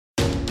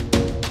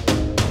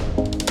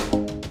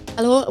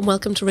Hello and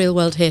welcome to Real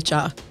World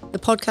HR, the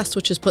podcast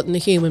which is putting the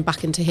human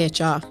back into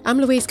HR. I'm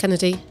Louise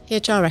Kennedy,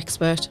 HR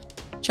expert,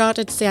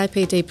 chartered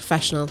CIPD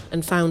professional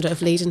and founder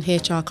of leading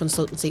HR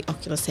consultancy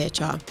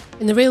Occupational HR.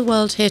 In the Real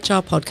World HR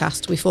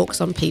podcast, we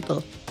focus on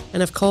people.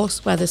 And of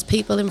course, where there's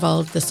people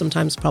involved, there's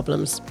sometimes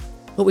problems.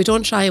 But we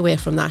don't shy away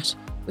from that.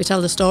 We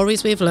tell the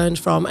stories we've learned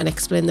from and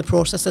explain the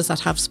processes that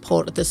have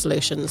supported the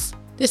solutions.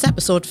 This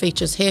episode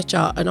features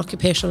HR and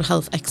occupational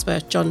health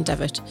expert John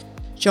Devitt.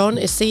 John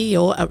is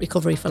CEO at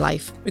Recovery for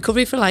Life.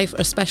 Recovery for Life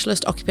are a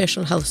specialist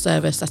occupational health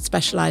service that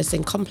specialises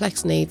in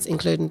complex needs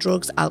including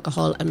drugs,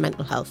 alcohol and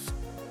mental health.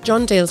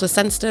 John deals with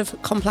sensitive,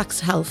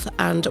 complex health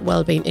and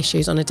wellbeing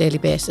issues on a daily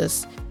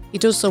basis. He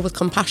does so with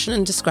compassion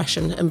and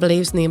discretion and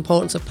believes in the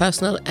importance of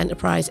personal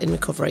enterprise in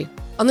recovery.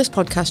 On this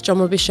podcast, John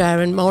will be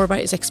sharing more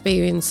about his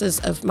experiences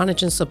of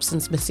managing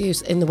substance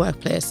misuse in the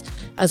workplace,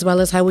 as well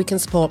as how we can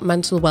support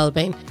mental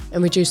wellbeing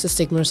and reduce the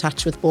stigma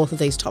attached with both of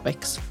these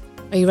topics.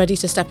 Are you ready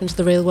to step into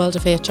the real world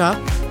of HR?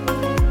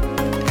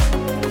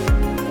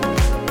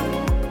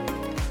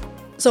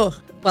 So,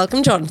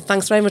 welcome, John.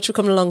 Thanks very much for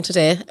coming along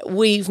today.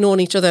 We've known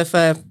each other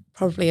for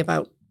probably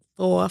about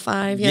 4 or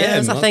 5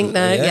 years, I think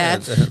now. Yeah.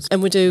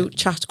 And we do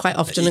chat quite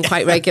often and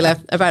quite regular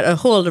about a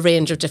whole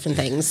range of different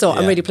things. So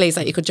I'm really pleased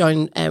that you could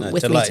join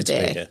with me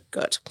today.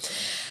 Good.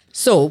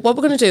 So what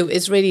we're going to do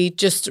is really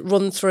just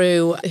run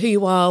through who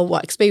you are,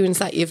 what experience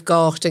that you've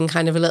got, and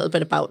kind of a little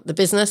bit about the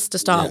business to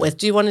start with.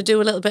 Do you want to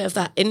do a little bit of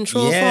that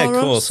intro for us? Yeah,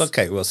 of course.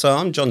 Okay, well, so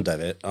I'm John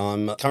Devitt.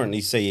 I'm currently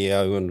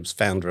CEO and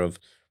founder of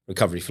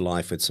Recovery for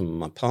Life with some of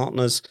my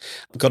partners.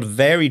 I've got a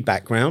varied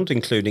background,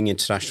 including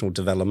international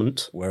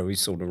development, where we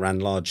sort of ran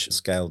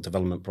large-scale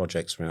development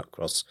projects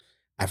across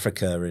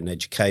Africa in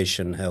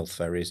education, health,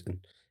 various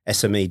and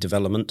SME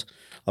development.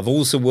 I've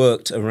also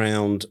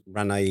ran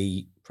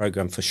a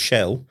program for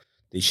Shell,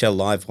 the Shell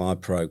Livewire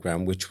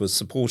program, which was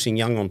supporting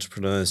young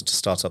entrepreneurs to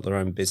start up their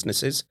own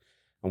businesses.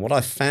 And what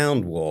I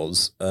found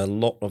was a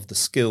lot of the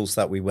skills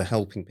that we were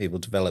helping people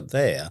develop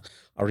there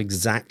are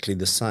exactly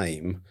the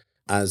same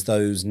as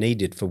those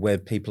needed for where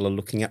people are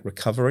looking at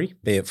recovery,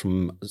 be it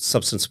from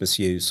substance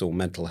misuse or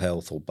mental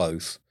health or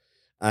both.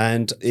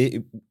 And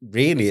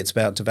it's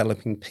about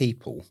developing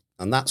people.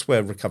 And that's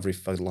where Recovery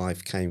for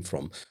Life came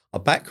from. Our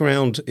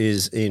background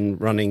is in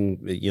running,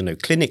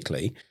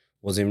 clinically,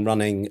 was in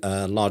running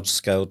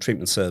large-scale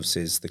treatment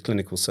services, the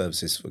clinical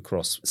services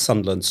across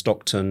Sunderland,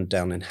 Stockton,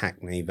 down in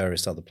Hackney,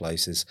 various other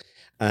places.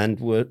 And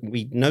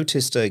we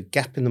noticed a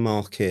gap in the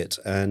market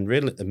and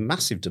really a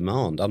massive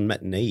demand,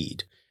 unmet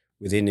need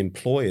within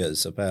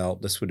employers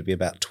this would be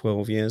about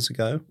 12 years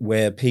ago,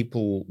 where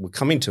people were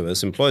coming to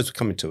us, employers were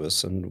coming to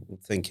us and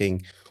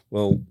thinking,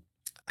 well,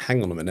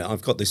 hang on a minute,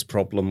 I've got this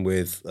problem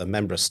with a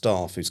member of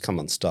staff who's come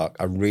unstuck.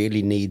 I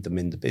really need them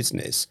in the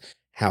business.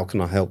 How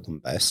can I help them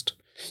best?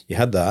 You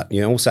had that.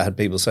 You also had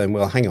people saying,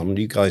 well, hang on,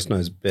 you guys know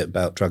a bit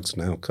about drugs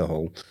and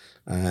alcohol,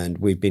 and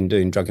we've been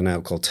doing drug and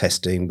alcohol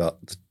testing, but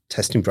the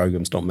testing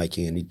program's not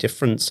making any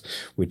difference.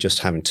 We're just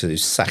having to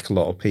sack a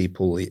lot of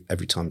people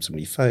every time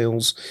somebody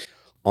fails.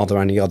 Are there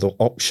any other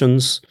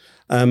options?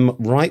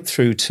 Right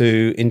through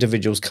to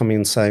individuals coming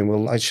and saying,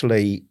 well,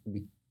 actually,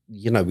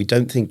 we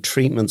don't think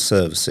treatment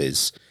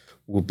services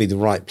would be the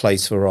right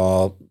place for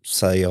our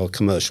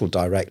commercial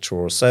director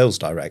or a sales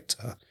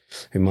director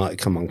who might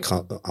come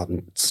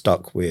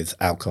unstuck with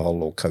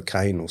alcohol or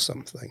cocaine or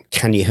something.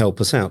 Can you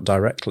help us out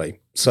directly?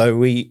 So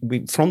we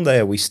from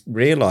there, we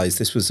realised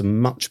this was a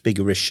much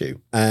bigger issue.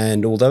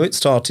 And although it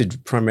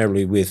started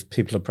primarily with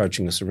people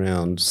approaching us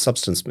around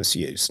substance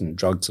misuse and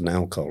drugs and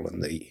alcohol in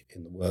the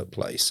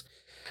workplace,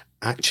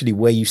 actually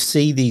where you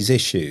see these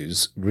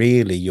issues,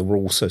 really you're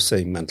also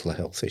seeing mental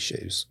health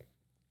issues.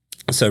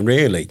 So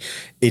really,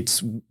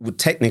 it's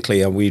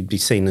technically we'd be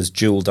seen as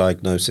dual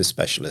diagnosis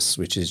specialists,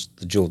 which is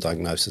the dual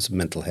diagnosis of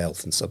mental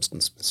health and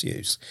substance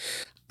misuse.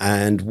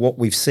 And what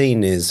we've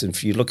seen is,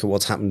 if you look at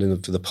what's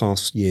happened for the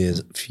past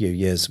few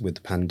years with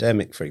the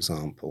pandemic, for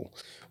example,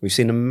 we've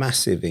seen a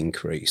massive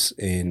increase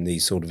in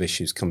these sort of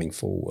issues coming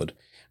forward,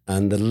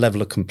 and the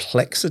level of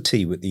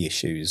complexity with the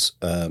issues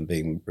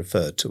being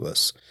referred to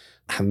us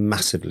have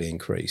massively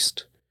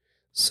increased.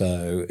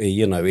 So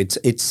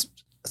it's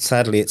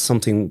sadly, it's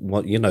something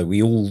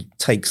we all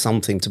take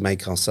something to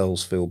make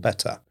ourselves feel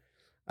better.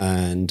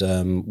 And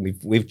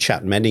we've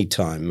chatted many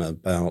times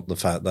about the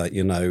fact that,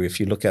 if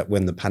you look at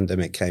when the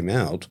pandemic came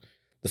out,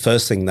 the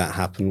first thing that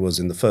happened was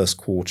in the first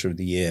quarter of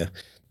the year,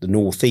 the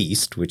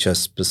Northeast, which has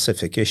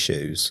specific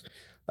issues,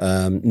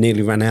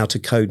 nearly ran out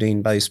of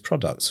codeine-based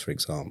products, for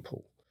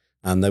example.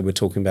 And they were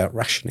talking about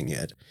rationing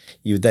it.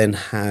 You then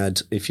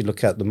had, if you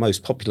look at the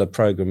most popular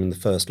program in the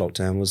first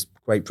lockdown was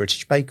Great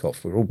British Bake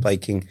Off. We're all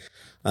baking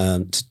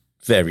to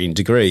varying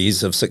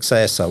degrees of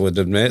success, I would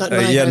admit.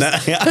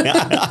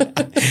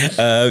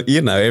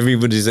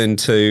 Everybody's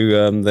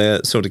into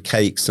their sort of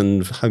cakes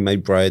and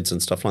homemade breads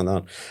and stuff like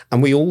that.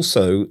 And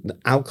the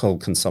alcohol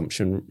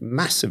consumption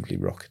massively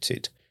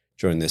rocketed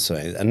during this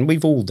phase, and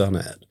we've all done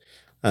it.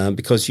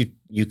 because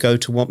you go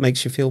to what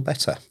makes you feel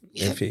better.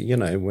 If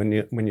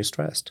when you're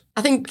stressed.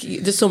 I think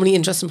there's so many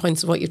interesting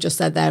points of what you've just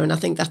said there, and I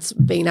think that's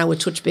been our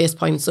touch base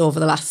points over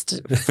the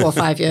last 4 or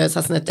 5 years,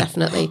 hasn't it?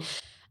 Definitely.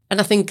 And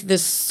I think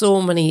there's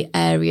so many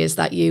areas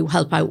that you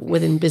help out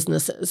within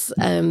businesses,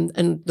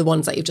 and the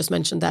ones that you've just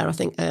mentioned there, I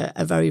think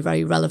are very,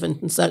 very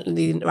relevant. And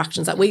certainly the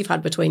interactions that we've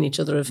had between each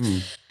other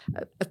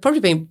have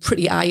probably been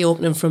pretty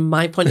eye-opening from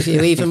my point of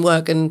view, even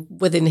working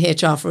within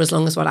HR for as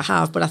long as what I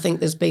have. But I think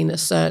there's been a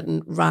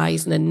certain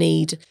rise and a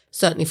need,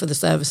 certainly for the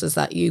services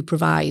that you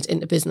provide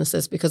into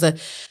businesses, because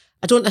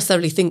I don't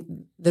necessarily think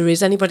there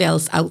is anybody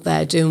else out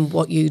there doing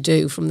what you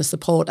do, from the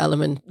support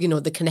element,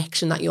 the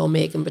connection that you're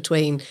making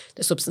between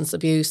the substance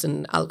abuse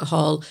and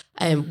alcohol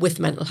with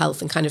mental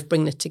health, and kind of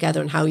bringing it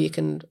together, and how you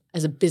can,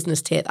 as a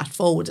business, take that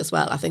forward as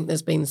well. I think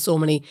there's been so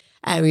many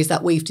areas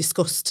that we've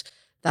discussed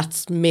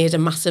that's made a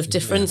massive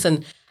difference. Yeah.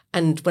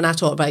 And when I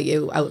talk about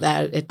you out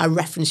there, I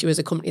reference you as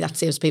a company that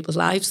saves people's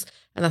lives.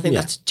 And I think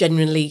that's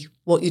genuinely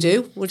what you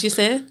do, would you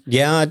say?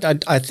 Yeah,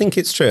 I think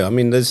it's true. I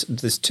mean, there's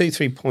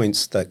 2-3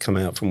 points that come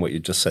out from what you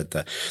just said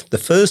there. The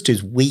first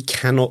is we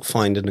cannot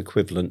find an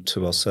equivalent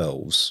to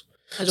ourselves.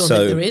 I don't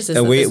think there is.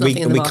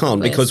 We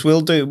can't, because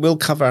we'll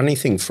cover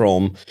anything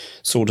from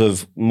sort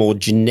of more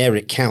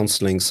generic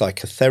counselling,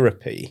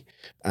 psychotherapy,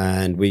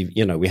 and we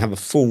have a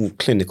full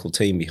clinical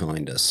team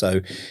behind us.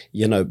 So,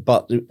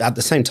 but at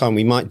the same time,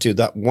 we might do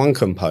that one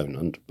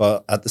component,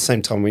 but at the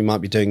same time, we might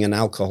be doing an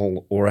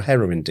alcohol or a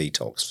heroin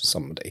detox for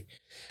somebody.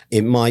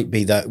 It might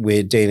be that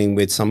we're dealing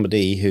with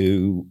somebody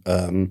who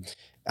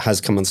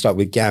has come unstuck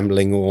with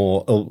gambling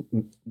or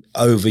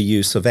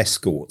overuse of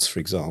escorts, for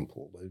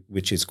example,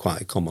 which is quite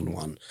a common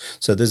one.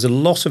 So there's a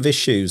lot of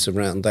issues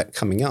around that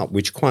coming up,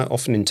 which quite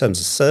often in terms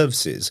of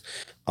services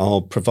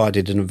are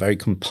provided in a very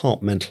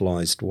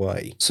compartmentalized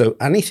way. So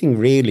anything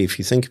really, if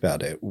you think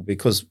about it,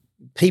 because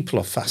people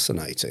are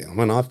fascinating. I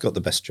mean, I've got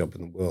the best job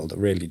in the world, I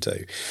really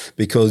do,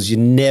 because you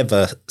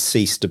never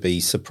cease to be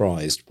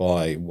surprised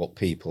by what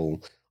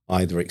people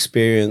either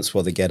experience,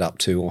 what they get up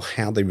to, or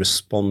how they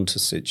respond to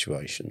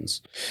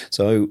situations.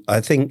 So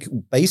I think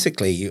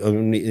basically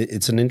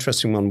it's an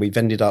interesting one. We've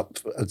ended up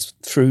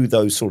through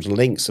those sort of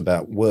links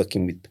about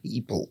working with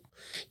people.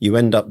 You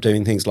end up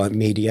doing things like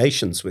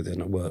mediations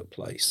within a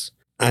workplace.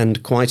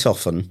 And quite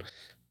often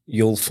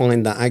you'll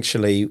find that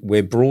actually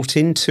we're brought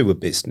into a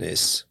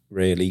business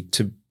really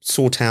to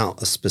sort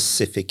out a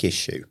specific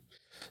issue.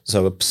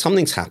 So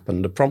something's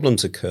happened, a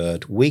problem's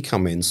occurred, we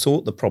come in,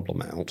 sort the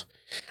problem out,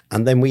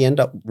 and then we end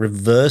up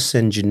reverse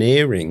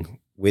engineering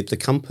with the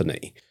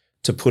company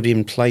to put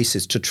in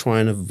places to try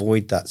and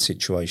avoid that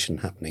situation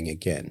happening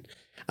again.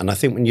 And I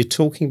think when you're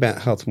talking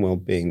about health and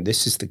well-being,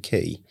 this is the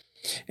key.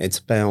 It's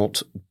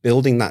about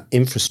building that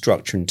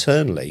infrastructure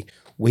internally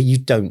where you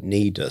don't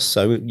need us.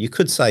 So you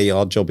could say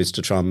our job is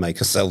to try and make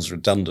ourselves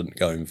redundant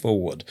going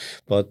forward,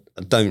 but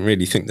I don't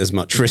really think there's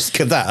much risk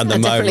of that at the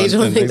moment. I definitely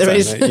don't think there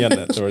is. Yeah,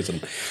 no, there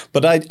isn't.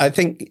 But I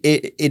think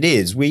it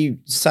is. We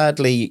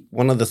sadly,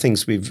 one of the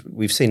things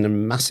we've seen a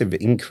massive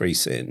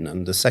increase in,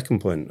 and the second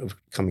point of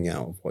coming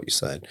out of what you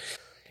said,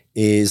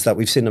 is that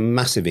we've seen a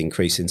massive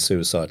increase in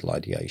suicidal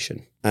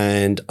ideation.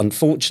 And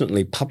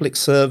unfortunately, public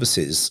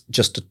services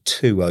just are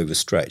too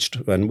overstretched.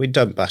 And we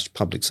don't bash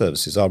public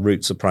services. Our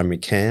roots are primary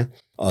care.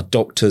 Our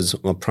doctors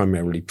are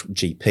primarily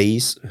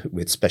GPs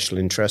with special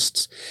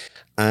interests.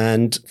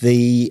 And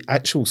the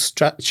actual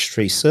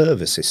statutory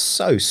service is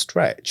so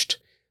stretched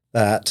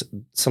that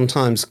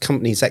sometimes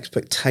companies'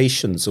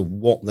 expectations of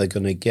what they're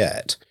going to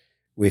get,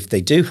 if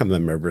they do have a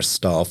member of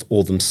staff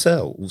or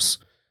themselves,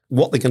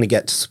 what they're going to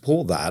get to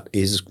support that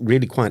is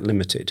really quite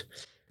limited.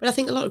 But I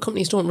think a lot of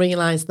companies don't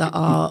realise there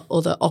are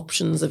other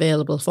options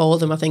available for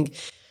them. I think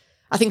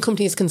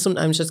companies can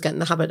sometimes just get in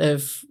the habit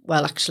of,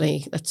 well,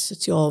 actually,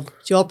 it's your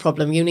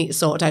problem. You need to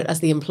sort it out as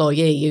the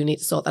employee. You need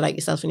to sort that out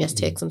yourself, and yes,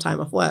 take some time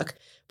off work.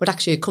 But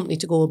actually, a company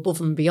to go above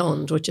and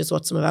beyond, which is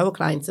what some of our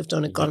clients have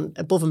done, have gone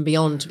above and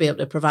beyond to be able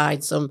to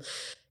provide some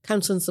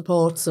counselling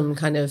support, some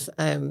kind of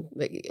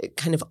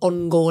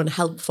ongoing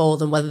help for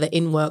them, whether they're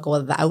in work or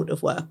whether they're out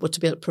of work. But to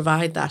be able to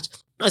provide that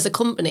as a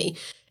company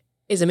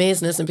is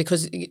amazing, isn't it?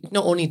 Because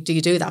not only do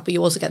you do that, but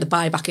you also get the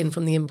buyback in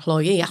from the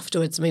employee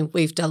afterwards. I mean,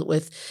 we've dealt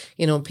with,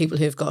 people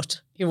who've got,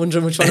 you're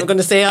wondering which one I'm going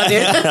to say, aren't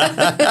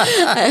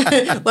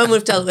you? When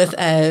we've dealt with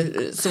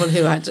someone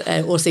who had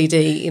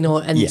OCD,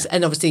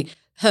 and obviously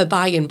her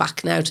buy-in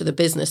back now to the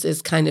business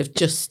is kind of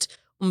just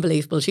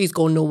unbelievable. She's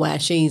going nowhere.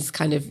 She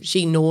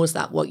knows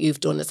that what you've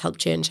done has helped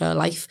change her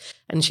life,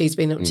 and she's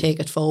been able to take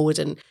it forward.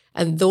 And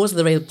those are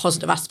the real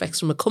positive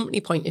aspects from a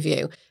company point of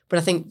view. But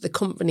I think the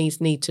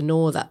companies need to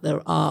know that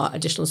there are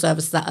additional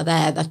services that are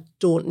there that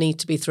don't need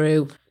to be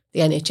through the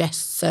NHS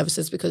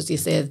services, because you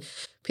say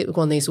people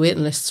go on these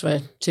waiting lists for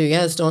 2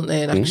 years, don't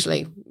they? And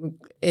actually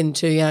in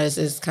 2 years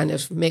is kind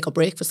of make or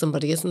break for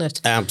somebody, isn't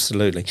it?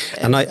 Absolutely.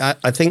 And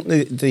I think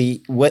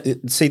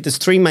there's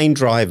three main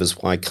drivers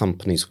why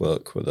companies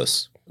work with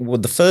us. Well,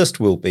 the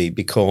first will be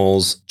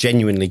because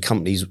genuinely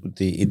companies,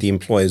 the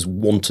employers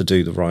want to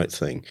do the right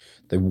thing.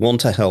 They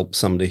want to help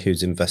somebody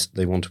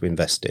they want to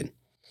invest in.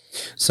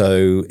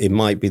 So it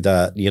might be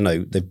that,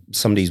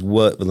 somebody's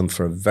worked with them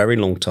for a very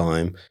long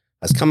time,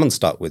 has come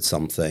unstuck with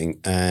something,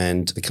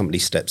 and the company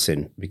steps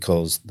in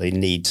because they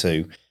need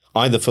to,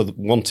 either for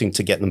wanting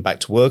to get them back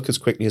to work as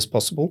quickly as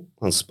possible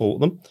and support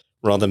them,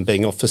 rather than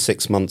being off for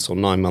 6 months or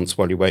 9 months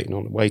while you're waiting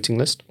on a waiting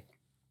list.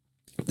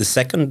 The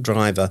second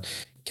driver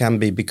can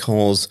be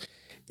because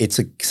it's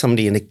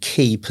somebody in a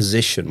key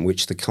position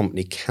which the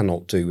company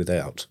cannot do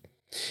without.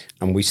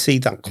 And we see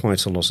that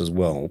quite a lot as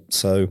well.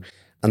 So,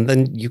 and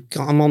then you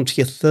come on to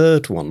your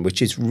third one,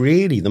 which is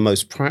really the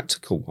most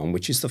practical one,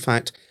 which is the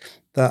fact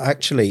that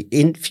actually,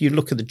 if you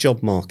look at the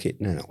job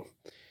market now,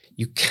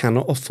 you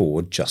cannot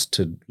afford just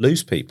to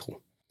lose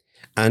people.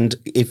 And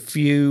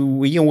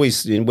we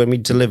always, when we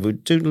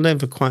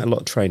deliver quite a lot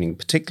of training,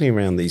 particularly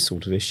around these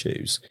sort of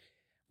issues.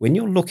 When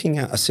you're looking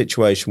at a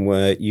situation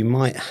where you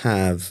might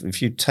have,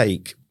 if you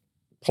take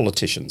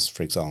politicians,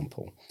 for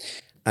example,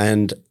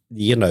 and,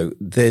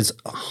 there's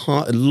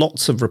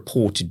lots of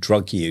reported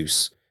drug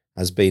use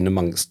has been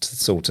amongst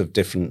sort of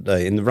different,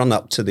 in the run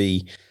up to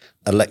the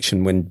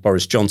election when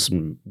Boris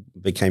Johnson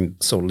became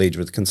sort of leader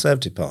of the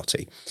Conservative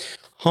Party.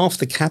 Half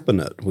the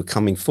cabinet were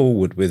coming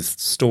forward with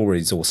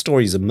stories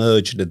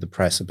emerged in the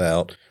press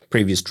about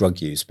previous drug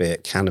use, be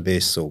it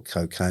cannabis or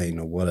cocaine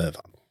or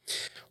whatever.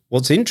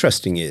 What's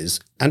interesting is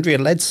Andrea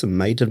Leadsom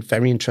made a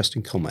very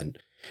interesting comment.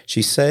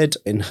 She said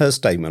in her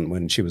statement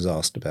when she was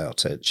asked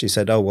about it, she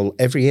said,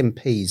 every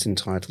MP is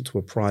entitled to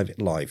a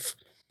private life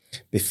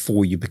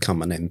before you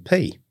become an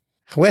MP.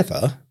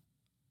 However,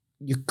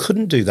 you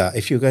couldn't do that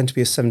if you're going to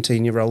be a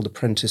 17-year-old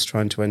apprentice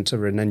trying to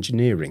enter an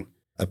engineering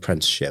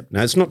apprenticeship.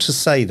 Now, it's not to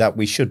say that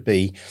we should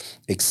be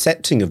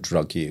accepting of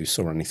drug use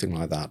or anything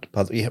like that,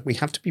 but we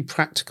have to be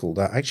practical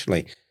that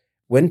actually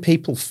when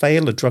people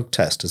fail a drug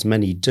test, as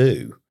many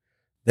do,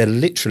 they're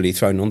literally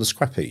thrown on the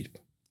scrap heap.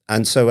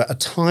 And so at a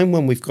time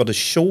when we've got a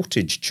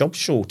job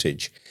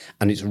shortage,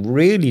 and it's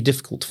really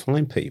difficult to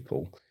find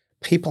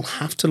people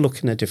have to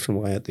look in a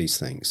different way at these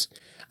things.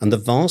 And the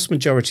vast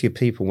majority of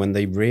people, when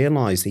they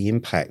realise the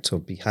impact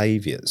of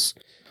behaviours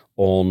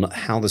on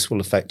how this will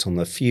affect on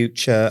their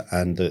future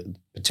and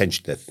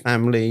potentially their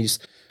families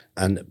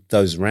and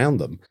those around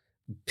them,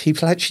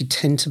 people actually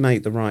tend to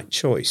make the right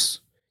choice.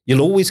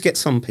 You'll always get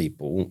some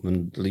people,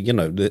 and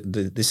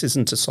this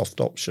isn't a soft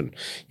option.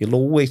 You'll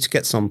always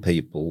get some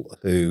people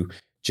who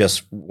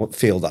just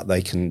feel that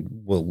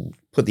will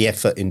put the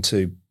effort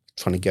into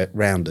trying to get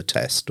round a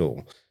test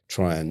or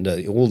try and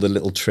all the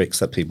little tricks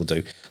that people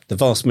do. The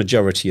vast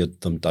majority of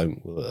them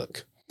don't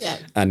work. Yeah.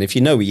 And if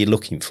you know what you're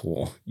looking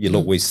for, you'll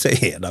always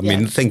see it. I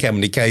mean, think how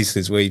many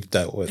cases we've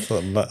dealt with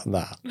on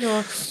that.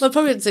 Yeah. Well,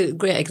 probably it's a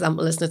great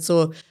example, isn't it?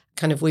 So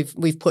kind of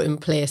we've put in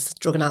place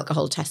drug and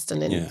alcohol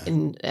testing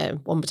in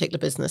one particular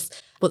business,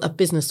 but that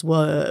business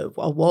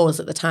was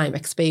at the time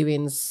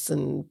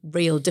experiencing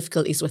real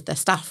difficulties with their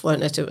staff,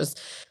 weren't it? It was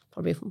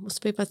probably,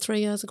 must be about 3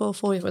 years ago,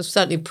 4 years. It was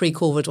certainly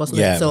pre-COVID, wasn't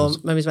it? So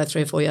maybe it was about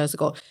 3 or 4 years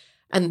ago.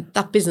 And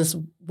that business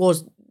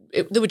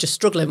they were just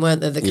struggling,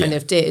 weren't they? The kind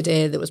of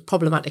day-to-day, there was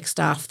problematic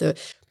staff,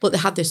 but they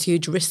had this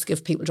huge risk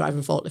of people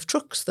driving forklift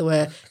trucks. They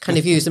were kind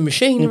of using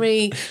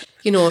machinery,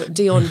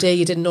 day on day,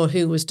 you didn't know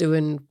who was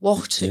doing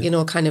what,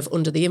 kind of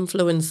under the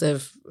influence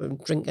of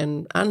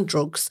drinking and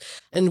drugs.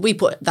 And we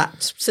put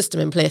that system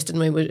in place,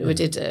 didn't we? We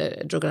did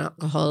a drug and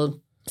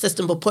alcohol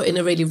system, but put in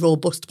a really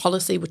robust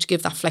policy which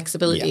give that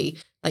flexibility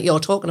that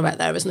you're talking about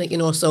there, isn't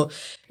it? So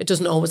it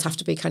doesn't always have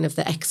to be kind of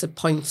the exit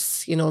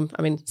points.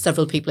 I mean,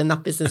 several people in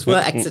that business were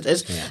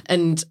exited,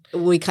 and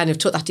we kind of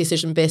took that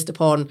decision based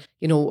upon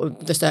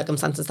the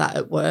circumstances that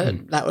it were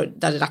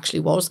that it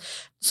actually was.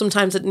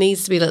 Sometimes it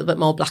needs to be a little bit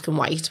more black and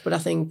white, but I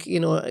think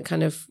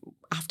kind of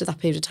after that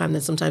period of time,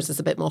 then sometimes there's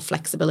a bit more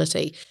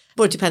flexibility.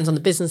 But it depends on the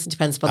business, it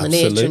depends upon the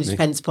nature, and it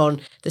depends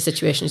upon the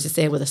situation, as you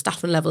say, with the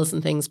staffing levels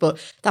and things. But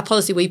that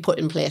policy we put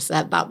in place,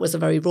 that was a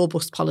very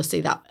robust policy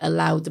that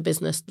allowed the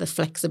business the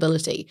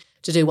flexibility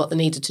to do what they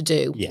needed to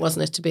do,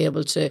 wasn't it? To be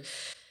able to,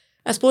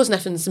 I suppose, in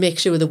essence, make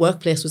sure the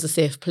workplace was a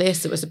safe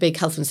place. It was a big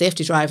health and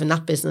safety drive in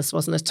that business,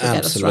 wasn't it, to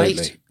get us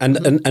right?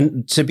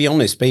 And to be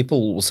honest,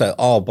 people will say,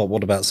 but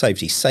what about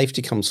safety?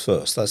 Safety comes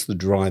first. That's the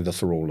driver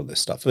for all of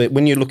this stuff.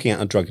 When you're looking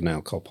at a drug and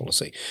alcohol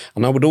policy,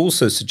 and I would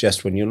also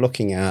suggest when you're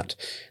looking at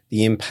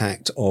the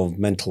impact of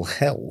mental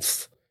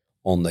health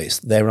on this,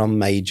 there are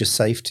major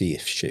safety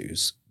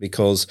issues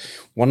because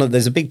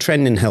there's a big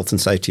trend in health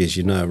and safety, as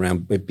you know,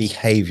 around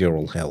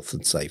behavioural health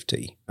and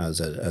safety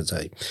as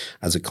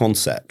a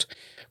concept.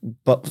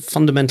 But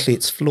fundamentally,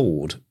 it's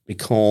flawed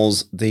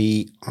because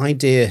the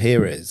idea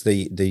here is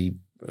the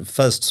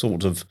first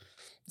sort of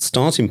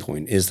starting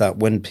point is that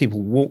when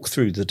people walk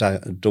through the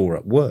door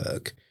at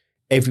work,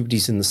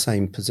 everybody's in the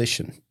same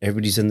position.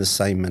 Everybody's in the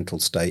same mental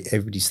state.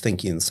 Everybody's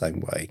thinking in the same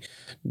way.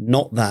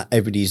 Not that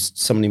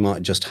somebody might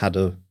have just had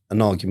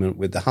an argument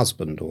with the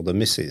husband or the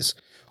missus,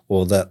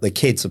 or that the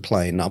kids are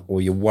playing up,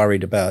 or you're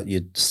worried about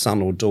your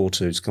son or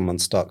daughter who's come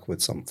unstuck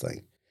with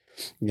something.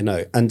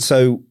 And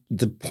so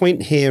the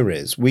point here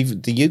is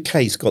the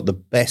UK's got the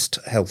best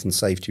health and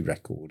safety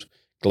record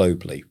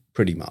globally,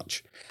 pretty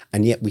much.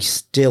 And yet we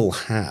still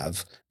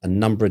have a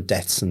number of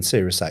deaths and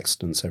serious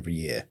accidents every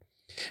year.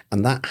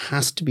 And that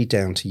has to be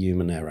down to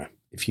human error.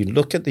 If you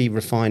look at the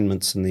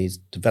refinements and these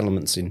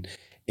developments in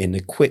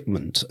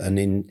equipment and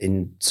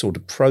in sort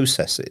of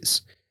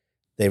processes,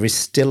 there is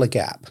still a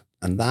gap.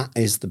 And that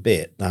is the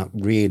bit that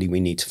really we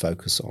need to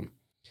focus on.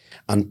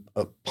 And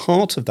a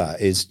part of that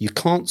is you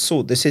can't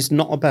this is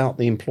not about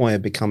the employer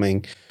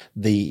becoming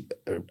a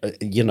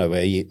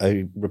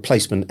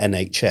replacement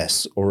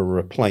NHS or a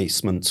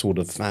replacement sort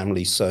of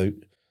family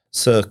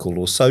circle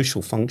or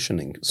social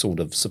functioning sort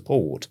of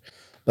support.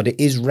 But it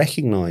is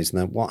recognizing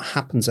that what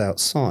happens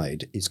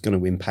outside is going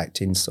to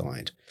impact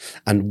inside.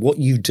 And what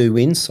you do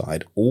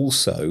inside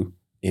also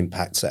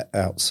impacts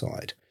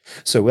outside.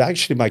 So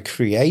actually, by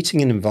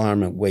creating an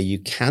environment where you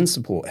can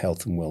support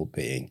health and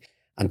well-being,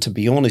 and to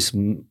be honest,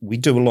 we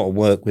do a lot of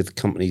work with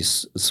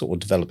companies sort of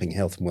developing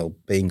health and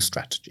well-being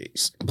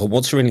strategies. But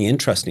what's really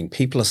interesting,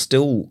 people are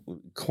still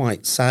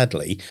quite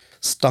sadly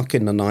stuck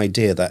in an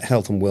idea that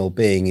health and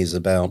well-being is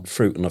about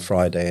fruit on a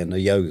Friday and a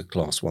yoga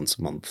class once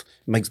a month.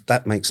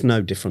 That makes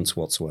no difference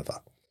whatsoever.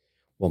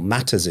 What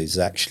matters is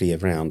actually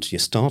around, your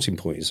starting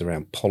point is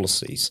around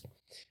policies.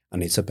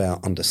 And it's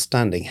about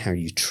understanding how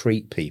you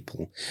treat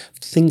people.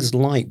 Things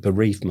like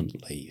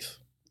bereavement leave,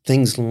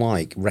 things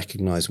like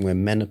recognising where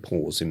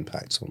menopause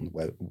impacts on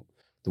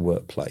the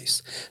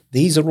workplace.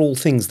 These are all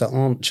things that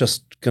aren't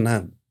just going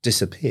to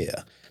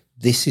disappear.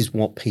 This is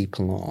what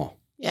people are.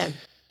 Yeah.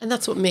 And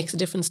that's what makes a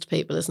difference to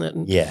people, isn't it?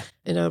 And yeah.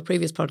 In our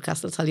previous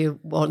podcast, I'll tell you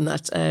one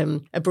that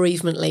a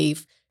bereavement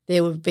leave,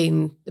 there have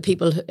been the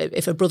people,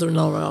 if a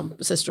brother-in-law or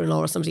a sister-in-law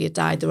or somebody had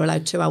died, they were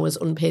allowed 2 hours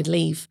unpaid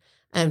leave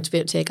to be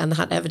able to take, and they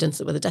had evidence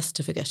it with a death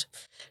certificate.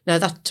 Now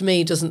that to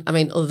me doesn't, I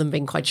mean, other than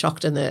being quite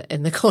shocked in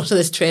the course of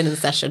this training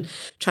session,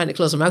 trying to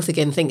close my mouth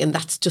again, thinking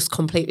that's just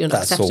completely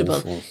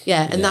unacceptable. That's awful.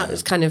 Yeah, and that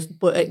was kind of,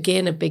 but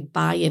again, a big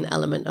buy-in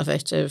element of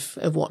it,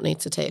 of what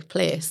needs to take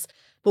place.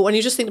 But when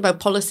you just think about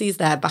policies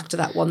there, back to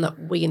that one that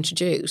we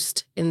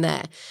introduced in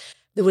there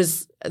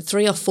was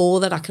 3 or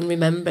 4 that I can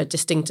remember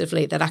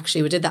distinctively that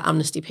actually we did that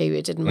amnesty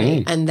period, didn't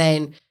we? And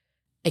then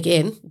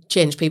again,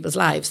 changed people's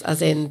lives,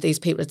 as in these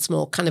people had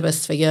smoked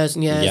cannabis for years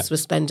and years,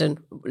 were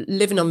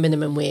living on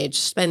minimum wage,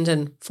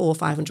 spending £400 or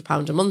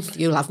 £500 a month.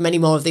 You'll have many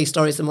more of these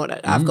stories than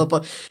what I've got,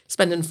 but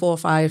spending £400 or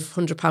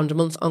 £500 a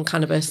month on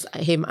cannabis,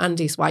 him and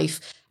his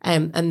wife.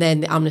 And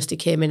then the amnesty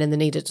came in and they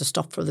needed to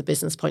stop from the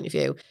business point of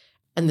view,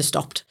 and they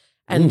stopped.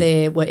 And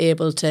they were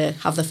able to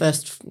have the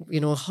first,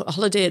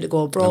 holiday to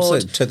go abroad.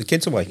 Absolutely. Take the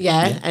kids away.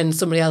 Yeah, and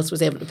somebody else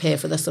was able to pay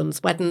for their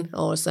son's wedding,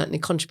 or certainly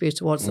contribute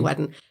towards the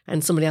wedding.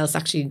 And somebody else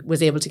actually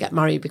was able to get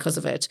married because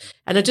of it.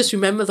 And I just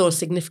remember those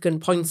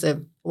significant points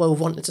of, well, we've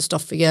wanted to stop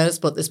for years,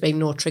 but there's been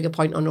no trigger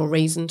point or no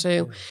reason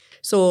to.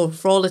 So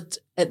for all it,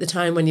 at the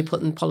time when you're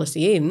putting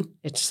policy in,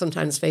 it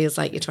sometimes feels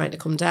like you're trying to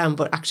come down,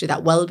 but actually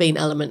that well-being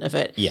element of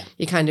it,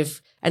 you kind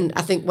of, and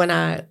I think when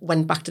I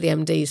went back to the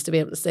MDs to be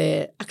able to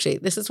say, actually,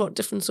 this is what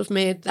difference we've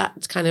made,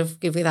 that kind of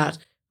give me that,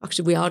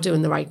 actually, we are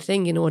doing the right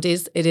thing.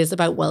 It is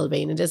about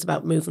well-being. It is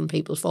about moving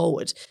people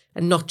forward,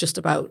 and not just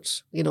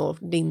about,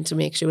 needing to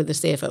make sure they're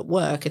safe at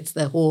work. It's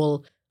the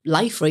whole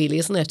life, really,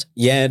 isn't it?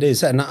 Yeah, it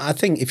is. And I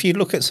think if you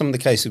look at some of the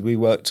cases we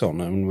worked on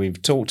and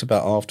we've talked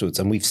about afterwards,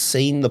 and we've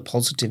seen the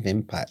positive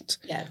impact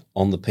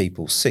on the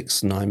people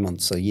 6, 9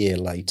 months, a year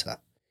later,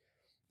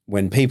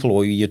 when people,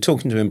 or you're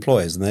talking to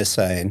employers and they're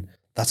saying,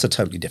 that's a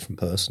totally different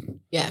person.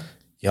 Yeah,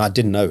 I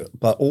didn't know it.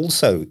 But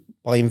also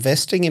by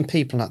investing in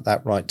people at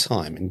that right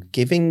time and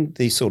giving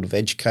the sort of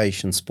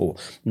education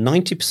support,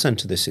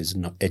 90% of this is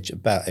not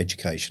about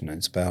education, and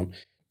it's about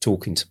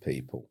talking to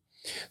people.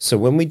 So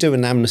when we do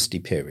an amnesty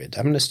periods,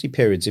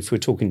 if we're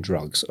talking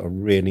drugs, are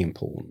really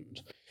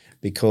important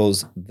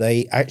because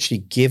they actually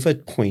give a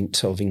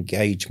point of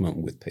engagement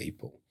with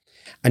people.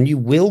 And you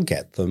will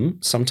get them.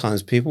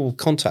 Sometimes people will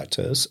contact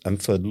us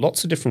and for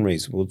lots of different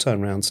reasons will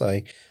turn around and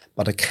say,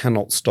 but I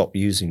cannot stop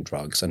using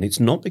drugs. And it's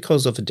not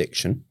because of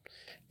addiction.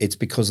 It's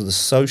because of the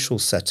social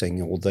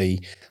setting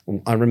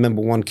I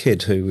remember one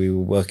kid who we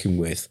were working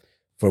with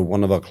for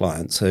one of our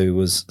clients who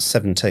was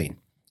 17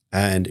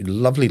 and a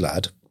lovely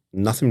lad.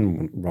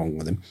 Nothing wrong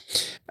with him.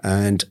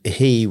 And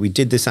we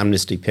did this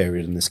amnesty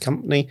period in this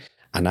company.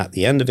 And at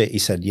the end of it, he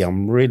said, yeah,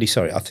 I'm really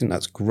sorry. I think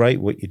that's great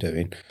what you're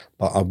doing,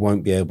 but I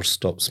won't be able to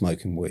stop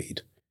smoking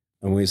weed.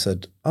 And we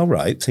said, all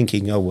right,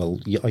 thinking, oh, well,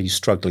 are you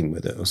struggling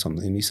with it or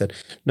something? And he said,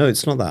 no,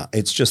 it's not that.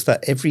 It's just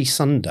that every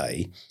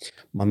Sunday,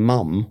 my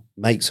mum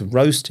makes a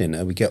roast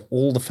dinner. We get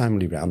all the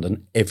family round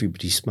and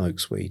everybody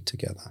smokes weed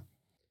together.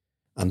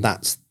 And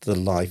that's the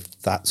life.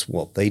 That's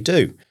what they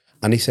do.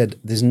 And he said,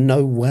 there's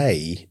no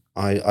way,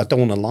 I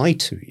don't want to lie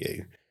to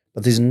you,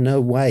 but there's no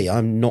way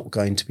I'm not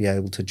going to be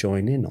able to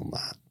join in on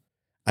that.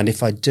 And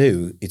if I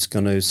do, it's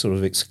going to sort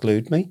of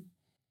exclude me.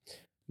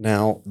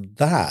 Now,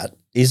 that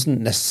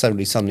isn't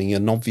necessarily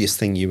an obvious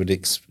thing you would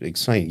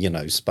explain, smoking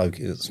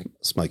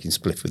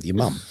spliff with your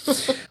mum.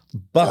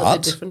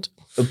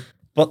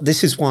 But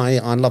this is why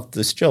I love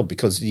this job,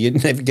 because you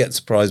never get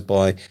surprised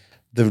by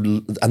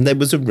and there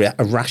was a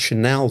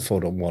rationale for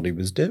what he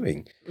was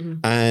doing. Mm-hmm.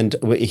 And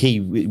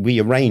we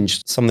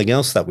arranged something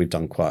else that we've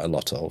done quite a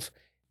lot of,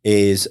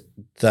 is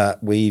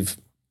that we've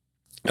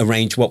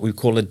arranged what we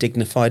call a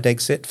dignified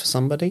exit for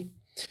somebody.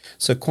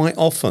 So quite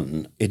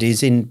often it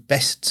is in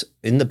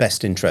the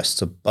best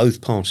interests of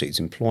both parties,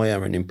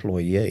 employer and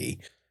employee,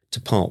 to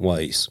part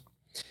ways.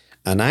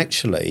 And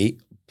actually,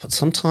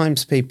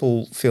 sometimes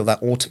people feel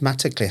that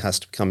automatically has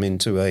to come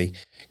into a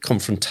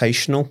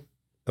confrontational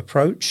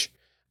approach,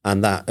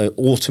 and that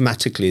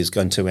automatically is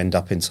going to end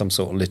up in some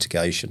sort of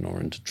litigation or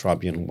into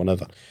tribunal,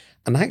 whatever.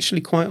 And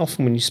actually, quite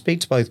often when you speak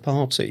to both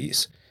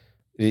parties,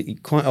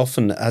 quite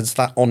often as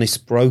that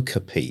honest broker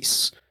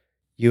piece,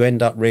 you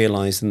end up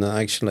realising that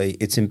actually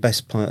it's in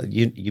best part,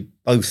 you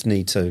both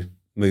need to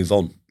move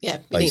on. Yeah,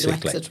 you need to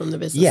exit from the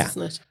business, yeah.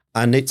 isn't it?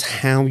 And it's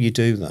how you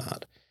do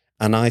that.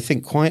 And I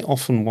think quite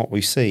often what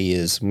we see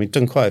is, and we've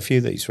done quite a few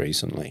of these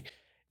recently,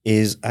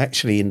 is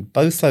actually in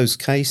both those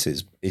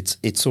cases,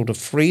 it sort of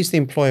frees the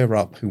employer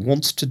up who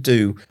wants to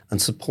do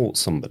and support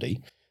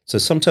somebody. So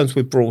sometimes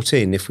we're brought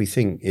in if we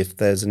think if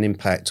there's an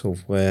impact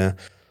of where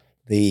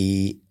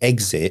the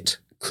exit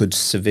could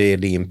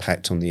severely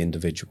impact on the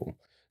individual.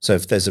 So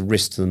if there's a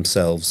risk to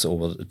themselves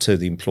or to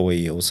the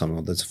employee or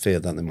someone, there's a fear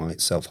that they might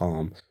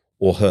self-harm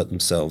or hurt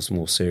themselves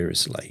more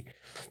seriously,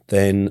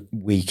 then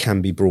we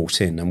can be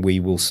brought in and we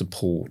will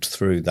support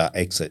through that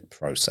exit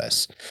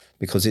process,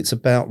 because it's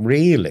about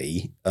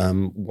really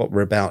what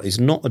we're about is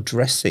not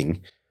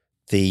addressing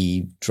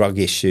the drug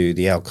issue,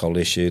 the alcohol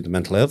issue, the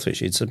mental health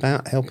issue. It's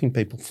about helping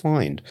people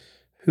find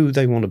who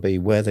they want to be,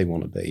 where they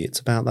want to be. It's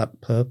about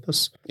that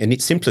purpose. In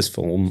its simplest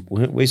form,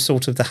 we're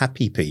sort of the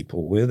happy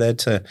people. We're there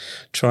to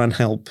try and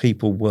help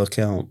people work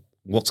out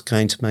what's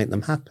going to make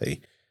them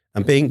happy.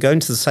 And going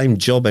to the same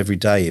job every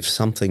day, if it's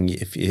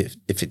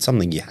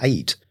something you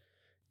hate,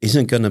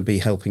 isn't going to be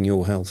helping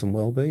your health and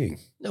well-being.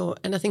 No,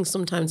 and I think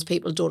sometimes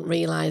people don't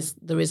realise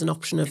there is an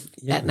option of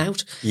getting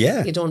out.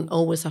 Yeah. You don't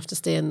always have to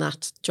stay in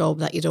that job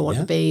that you don't want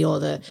to be, or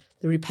the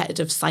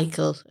repetitive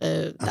cycle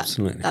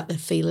that they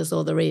feel as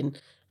though they're in.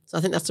 So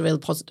I think that's a real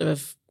positive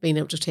of being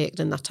able to take it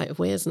in that type of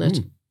way,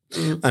 isn't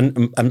it?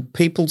 And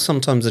people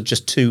sometimes are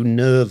just too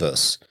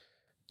nervous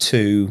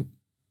to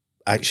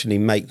actually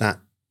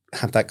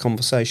have that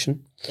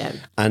conversation. Yeah.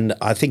 And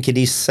I think it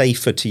is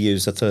safer to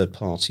use a third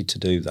party to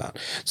do that.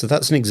 So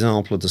that's an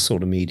example of the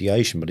sort of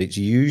mediation, but it's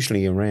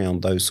usually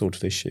around those sort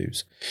of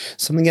issues.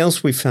 Something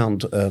else we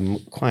found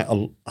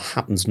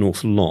happens an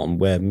awful lot,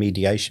 where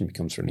mediation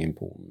becomes really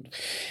important,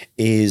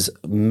 is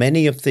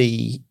many of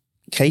the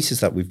cases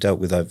that we've dealt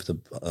with over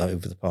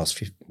the past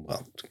few,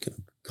 well,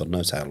 God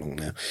knows how long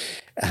now,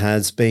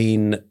 has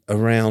been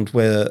around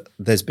where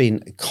there's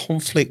been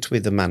conflict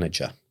with a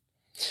manager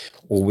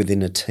or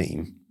within a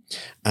team,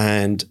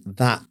 and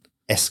that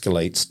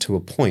escalates to a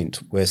point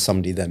where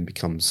somebody then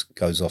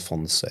goes off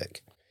on the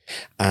sick,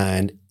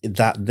 and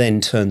that then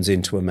turns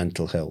into a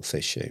mental health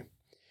issue.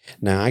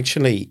 Now,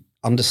 actually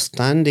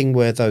understanding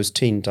where those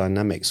team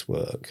dynamics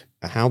work,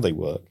 how they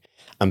work,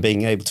 and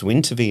being able to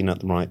intervene at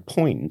the right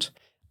point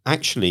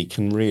actually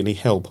can really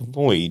help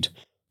avoid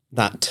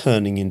that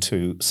turning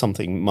into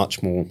something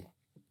much more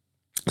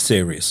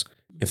serious,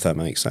 if that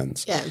makes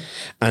sense. Yeah.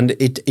 And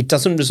it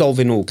doesn't resolve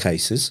in all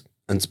cases,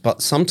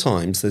 but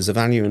sometimes there's a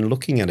value in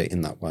looking at it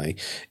in that way,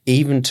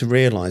 even to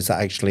realise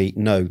that actually,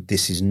 no,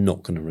 this is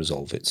not going to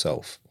resolve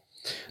itself.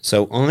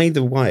 So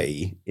either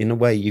way, in a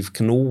way, you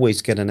can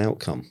always get an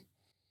outcome,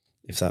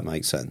 if that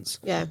makes sense.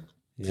 Yeah.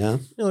 Yeah.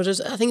 No,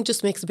 I think it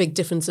just makes a big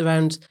difference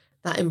around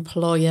that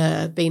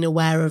employer being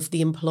aware of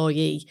the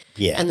employee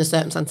and the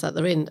circumstance that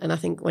they're in. And I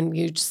think when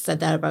you just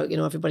said there about,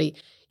 everybody,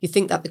 you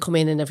think that they come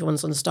in and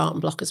everyone's on the starting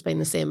block as being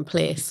the same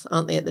place,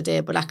 aren't they, at the day?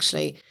 But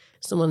actually,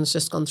 someone's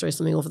just gone through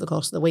something over the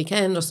course of the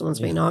weekend, or someone's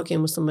been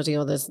arguing with somebody,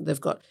 or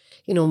they've got,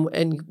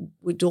 and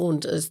we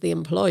don't, as the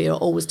employer,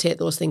 always take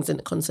those things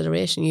into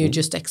consideration. You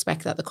just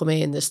expect that they come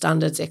in, the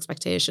standards, the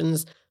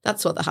expectations,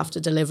 that's what they have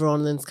to deliver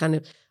on. And it's kind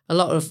of a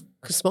lot of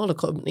smaller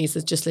companies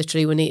that just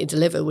literally, we need to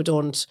deliver. We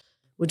don't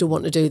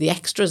want to do the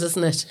extras,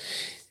 isn't it?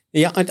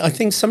 Yeah, I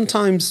think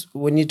sometimes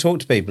when you talk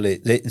to people,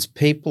 it's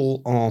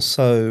people are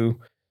so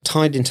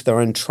tied into their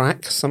own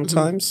track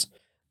sometimes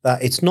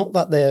that it's not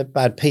that they're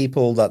bad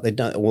people, that they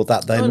don't, or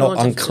that they're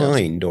not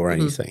unkind or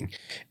anything.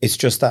 It's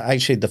just that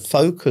actually the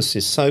focus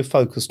is so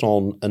focused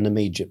on an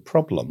immediate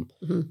problem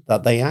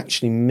that they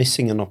actually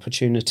missing an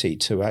opportunity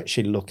to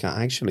actually look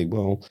at,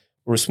 well,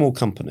 we're a small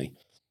company.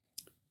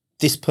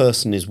 This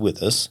person is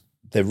with us.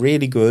 They're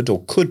really good,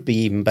 or could be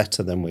even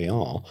better than we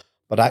are.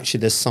 But actually,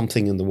 there's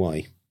something in the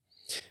way.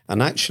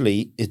 And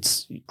actually,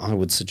 I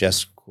would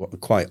suggest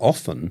quite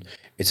often,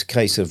 it's a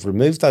case of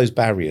remove those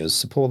barriers,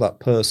 support that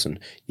person.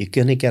 You're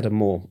going to get a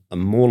more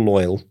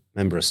loyal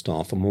member of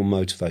staff, a more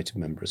motivated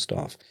member of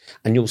staff,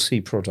 and you'll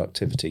see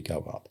productivity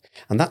go up.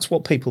 And that's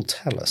what people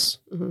tell us.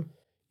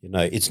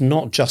 It's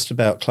not just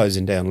about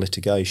closing down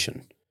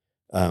litigation,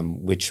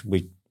 which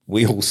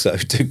we also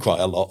do quite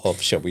a lot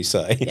of, shall we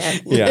say?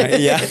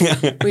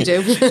 Yeah. We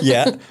do.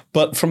 Yeah,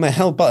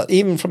 but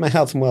even from a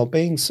health and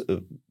well-being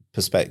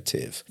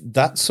perspective,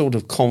 that sort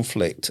of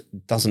conflict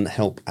doesn't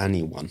help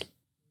anyone.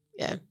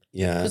 Yeah.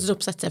 Yeah. Because it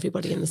upsets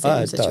everybody in the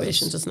same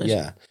situation, doesn't it?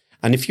 Yeah.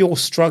 And if you're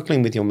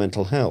struggling with your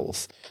mental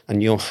health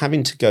and you're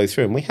having to go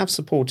through, and we have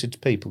supported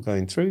people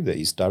going through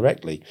these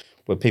directly,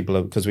 where people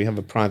are, because we have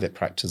a private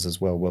practice as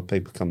well, where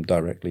people come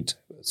directly to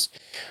us,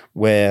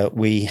 where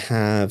we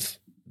have,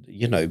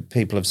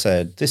 people have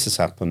said, this has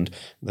happened,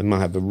 they might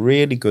have a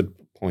really good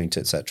point,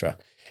 etc.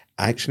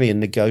 Actually, a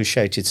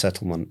negotiated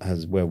settlement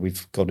where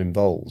we've got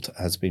involved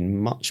has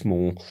been much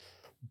more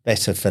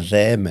better for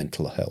their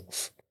mental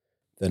health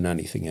than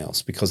anything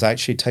else, because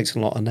actually it takes a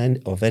lot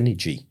of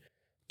energy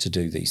to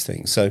do these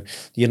things. So,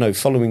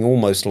 following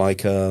almost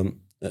like a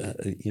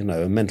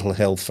mental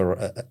health or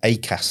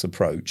ACAS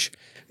approach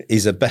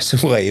is a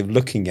better way of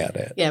looking at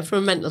it. Yeah, from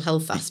a mental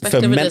health aspect for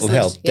of it, mental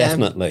health, yeah.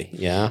 definitely,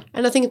 yeah.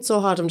 And I think it's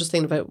so hard. I'm just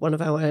thinking about one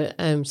of our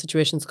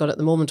situations got at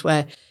the moment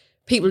where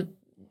people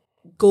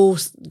go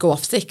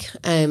off sick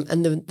and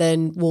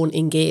then won't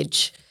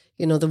engage.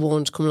 They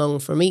won't come along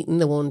for a meeting,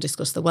 they won't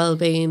discuss their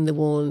well-being, they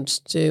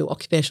won't do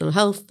occupational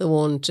health, they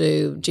won't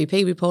do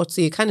GP reports.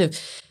 So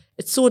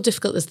it's so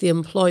difficult as the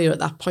employer at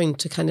that point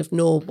to kind of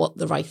know what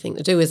the right thing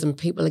to do is. And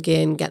people,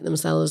 again, get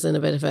themselves in a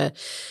bit of a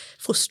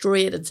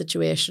frustrated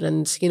situation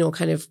and,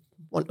 kind of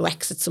want to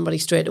exit somebody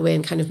straight away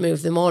and kind of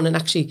move them on. And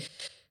actually,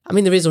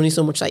 there is only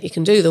so much that you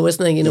can do, though,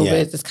 isn't there?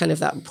 Where there's kind of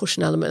that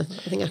pushing element.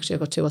 I think actually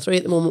I've got 2 or 3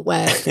 at the moment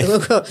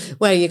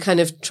where you're kind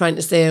of trying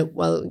to say,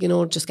 well,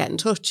 just get in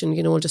touch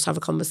and, just have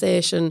a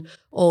conversation.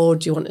 Or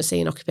do you want to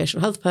see an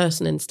occupational health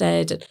person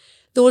instead?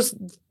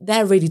 And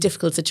they're really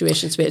difficult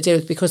situations to be able to deal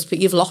with because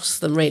you've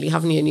lost them, really,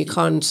 haven't you? And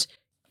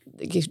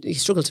you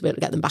struggle to be able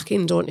to get them back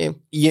in, don't you?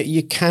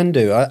 You can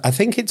do. I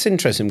think it's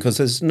interesting because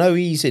there's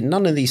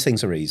none of these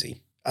things are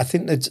easy. I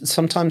think that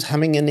sometimes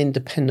having an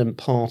independent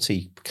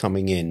party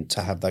coming in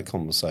to have that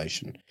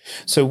conversation.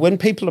 So when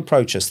people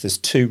approach us, there's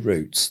 2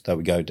 routes that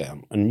we go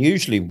down. And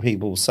usually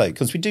people will say,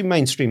 because we do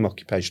mainstream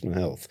occupational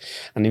health,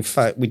 and in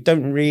fact, we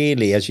don't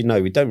really, as you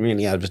know, we don't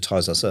really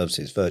advertise our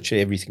services.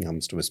 Virtually everything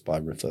comes to us by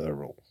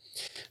referral.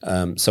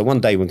 So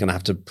one day we're going to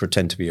have to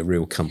pretend to be a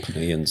real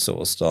company and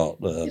sort of start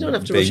you don't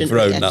have to being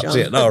grown up.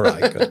 Yeah, all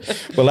right. Good.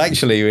 Well,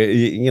 actually,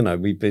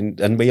 we've been,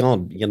 and we are,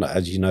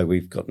 as you know,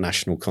 we've got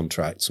national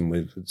contracts and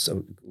we've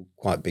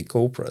quite big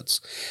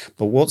corporates.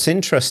 But what's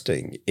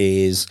interesting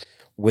is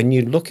when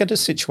you look at a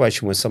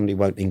situation where somebody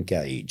won't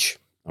engage,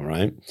 all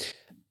right,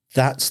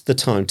 that's the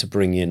time to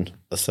bring in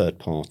a third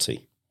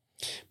party,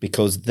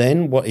 because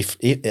then what if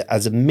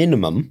as a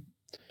minimum,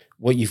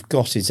 what you've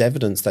got is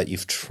evidence that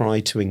you've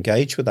tried to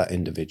engage with that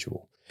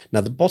individual.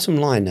 Now, the bottom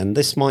line, and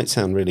this might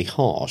sound really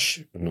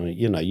harsh,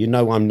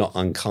 I'm not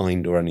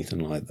unkind or anything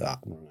like that,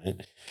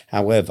 right?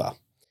 However,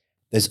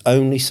 there's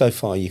only so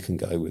far you can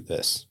go with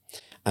this.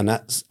 And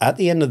that's, at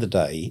the end of the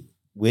day,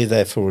 we're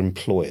there for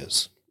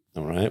employers,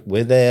 all right?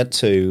 We're there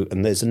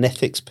and there's an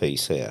ethics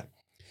piece here.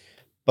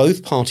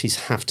 Both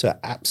parties have to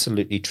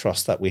absolutely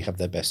trust that we have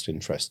their best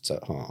interests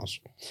at heart.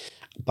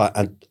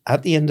 But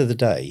at the end of the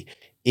day,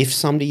 if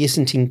somebody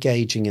isn't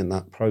engaging in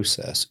that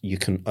process, you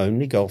can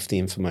only go off the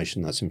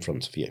information that's in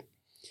front of you.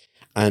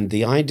 And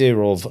the idea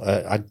of,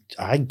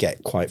 I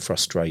get quite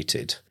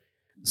frustrated.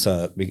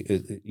 So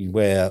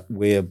where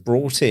we're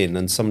brought in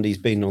and somebody's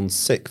been on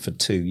sick for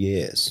 2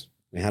 years.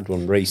 We had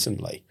one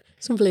recently.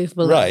 It's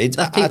unbelievable right,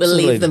 that people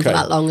leave them for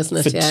that long, isn't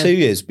it? For 2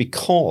 years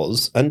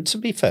because, and to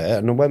be fair,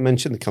 and I won't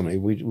mention the company,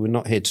 we're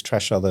not here to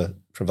trash other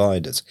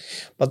providers,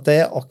 but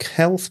their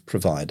health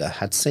provider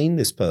had seen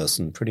this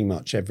person pretty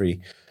much every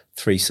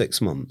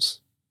 3-6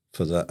 months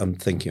for that I'm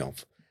thinking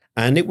of.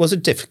 And it was a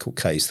difficult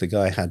case. The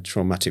guy had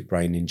traumatic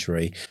brain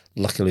injury.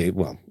 Luckily,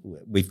 well,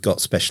 we've got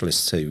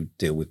specialists who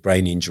deal with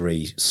brain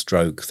injury,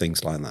 stroke,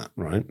 things like that,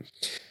 right?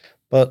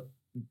 But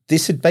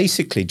this had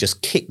basically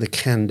just kicked the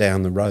can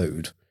down the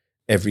road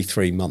every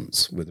 3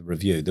 months with a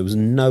review. There was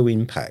no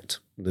impact.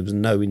 There was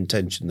no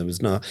intention. There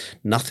was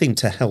nothing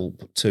to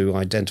help to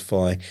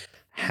identify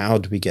how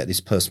do we get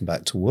this person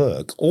back to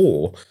work,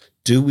 or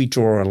do we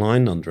draw a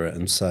line under it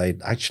and say,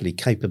 actually,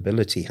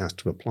 capability has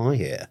to apply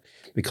here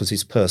because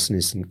this person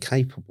isn't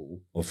capable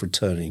of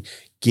returning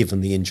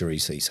given the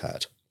injuries he's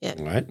had. Yeah.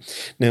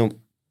 Right? Now,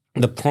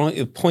 the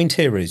point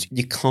here is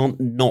you can't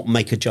not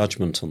make a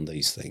judgment on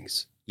these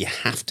things. You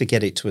have to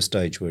get it to a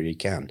stage where you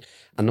can.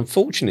 And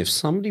unfortunately, if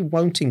somebody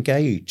won't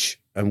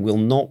engage and will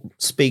not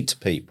speak to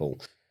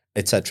people,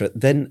 etc.,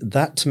 then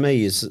that to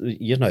me is,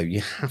 you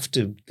have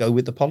to go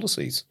with the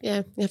policies.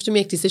 Yeah, you have to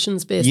make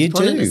decisions based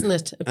upon it, isn't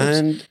it?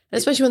 And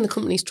especially when the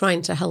company's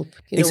trying to help,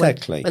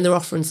 exactly. when they're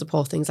offering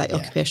support, things like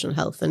occupational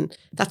health. And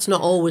that's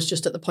not always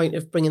just at the point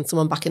of bringing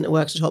someone back into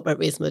work to talk about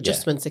reasonable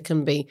adjustments. It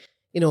can be,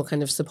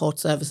 kind of support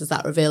services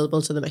that are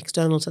available to them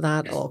external to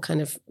that, or kind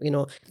of,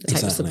 the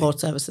type of support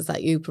services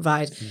that you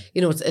provide.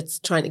 It's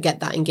trying to get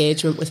that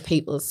engagement with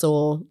people.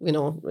 So,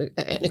 and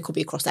it could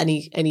be across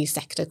any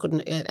sector,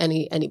 couldn't it?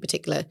 Any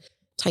particular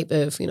type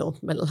of,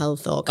 mental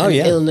health or kind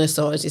of illness,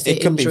 or as you say,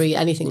 injury,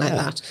 anything like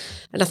that.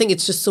 And I think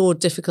it's just so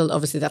difficult.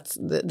 Obviously, that's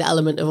the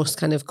element of us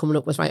kind of coming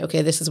up with, right,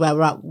 okay, this is where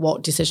we're at.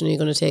 What decision are you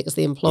going to take as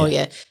the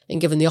employer, and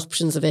given the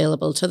options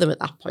available to them at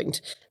that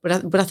point? But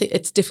I think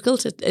it's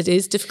difficult. It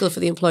is difficult for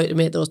the employer to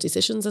make those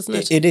decisions, isn't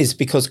it? It is,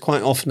 because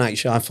quite often,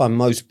 actually, I find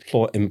most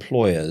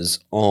employers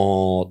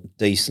are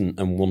decent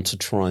and want to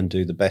try and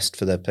do the best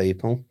for their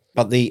people.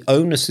 But the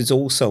onus is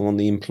also on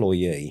the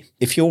employee.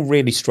 If you're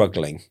really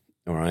struggling,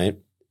 all right,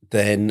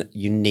 then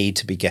you need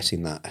to be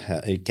getting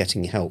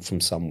help from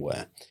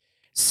somewhere.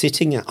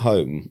 Sitting at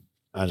home,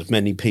 as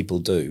many people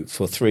do,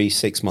 for 3,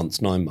 6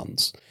 months, 9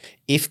 months,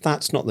 if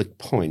that's not the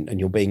point and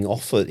you're being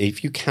offered,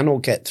 if you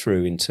cannot get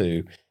through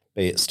into,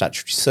 be it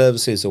statutory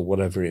services or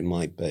whatever it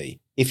might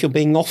be, if you're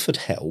being offered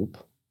help,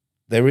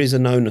 there is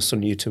an onus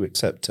on you to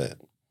accept it.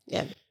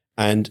 Yeah.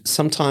 And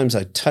sometimes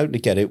I totally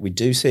get it. We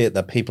do see it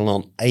that people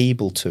aren't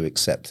able to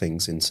accept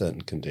things in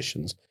certain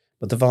conditions,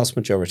 but the vast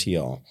majority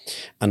are.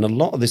 And a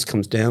lot of this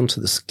comes down to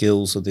the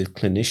skills of the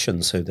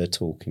clinicians who they're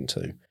talking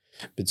to.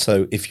 But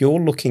so if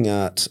you're looking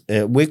at,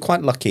 we're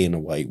quite lucky in a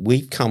way.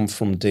 We've come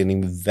from dealing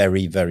with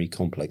very, very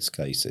complex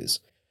cases.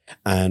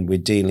 And we're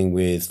dealing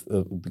with,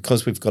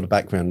 because we've got a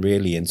background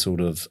really in sort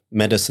of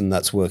medicine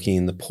that's working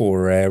in the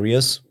poorer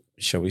areas,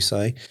 shall we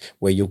say,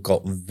 where you've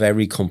got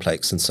very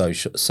complex and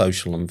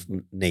social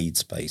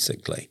needs,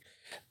 basically.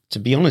 To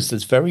be honest,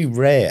 it's very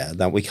rare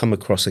that we come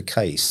across a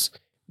case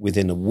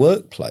within a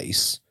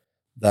workplace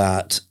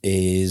that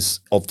is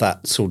of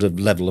that sort of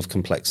level of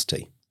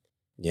complexity.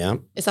 Yeah.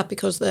 Is that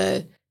because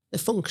they're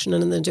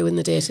functioning and they're doing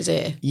the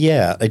day-to-day?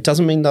 Yeah, it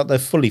doesn't mean that they're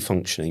fully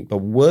functioning, but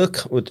work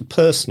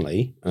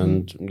personally,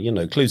 and,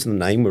 clues in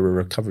the name, we're a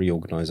recovery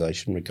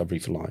organisation, Recovery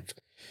for Life,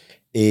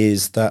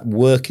 is that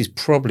work is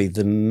probably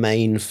the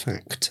main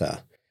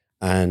factor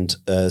and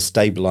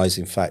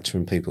stabilising factor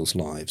in people's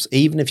lives.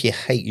 Even if you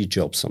hate your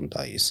job some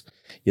days,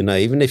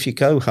 even if you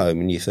go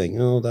home and you think,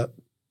 oh, that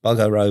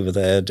bugger over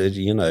there did,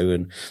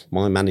 and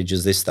my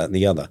manager's this, that and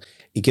the other.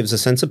 It gives a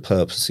sense of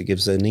purpose. It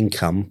gives an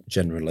income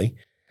generally.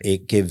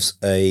 It gives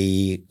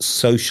a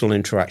social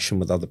interaction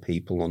with other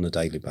people on a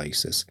daily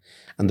basis.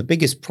 And the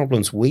biggest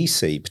problems we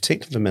see,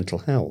 particularly for mental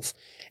health,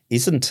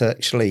 isn't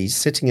actually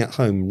sitting at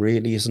home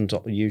really isn't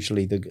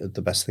usually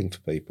the best thing for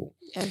people.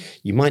 Yeah.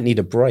 You might need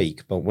a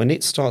break, but when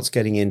it starts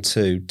getting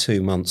into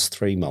 2 months,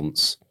 3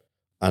 months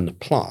and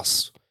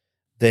plus,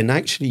 then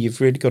actually you've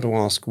really got to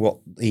ask what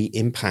the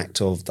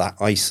impact of that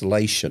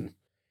isolation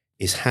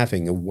is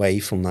having away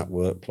from that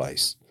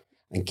workplace.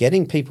 And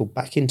getting people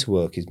back into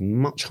work is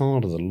much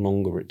harder the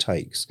longer it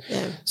takes.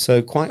 Yeah.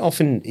 So quite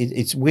often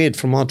it's weird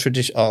from our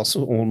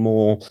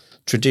more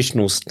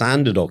traditional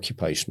standard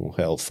occupational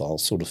health, our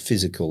sort of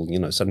physical,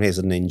 somebody has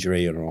an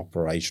injury or an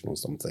operation or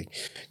something.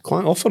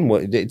 Quite often,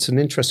 it's an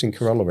interesting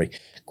corollary.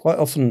 Quite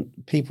often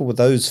people with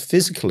those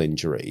physical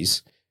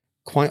injuries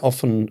quite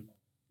often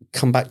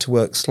come back to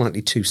work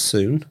slightly too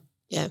soon.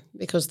 Yeah,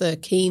 because they're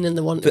keen and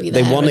they want to be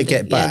there. They want to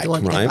get back,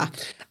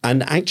 right?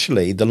 And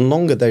actually, the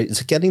longer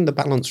it's getting the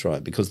balance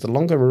right, because the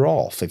longer we're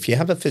off, if you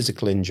have a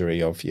physical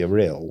injury or if you're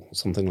ill or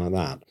something like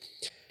that,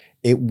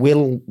 it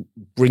will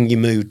bring your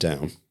mood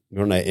down.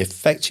 It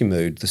affects your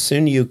mood. The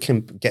sooner you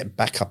can get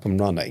back up and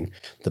running,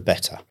 the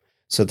better.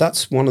 So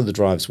that's one of the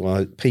drives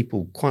why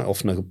people quite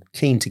often are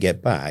keen to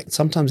get back,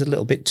 sometimes a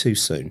little bit too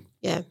soon.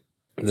 Yeah.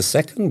 The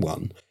second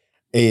one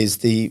is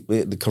the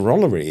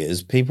corollary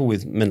is people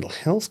with mental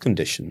health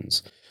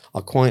conditions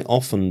are quite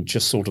often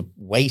just sort of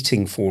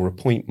waiting for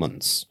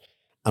appointments.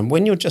 And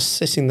when you're just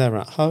sitting there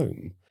at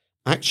home,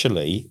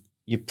 actually,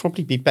 you'd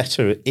probably be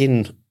better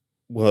in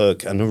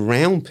work and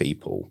around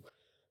people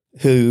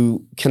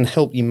who can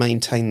help you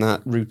maintain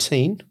that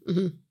routine.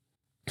 Mm-hmm.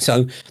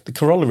 So the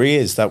corollary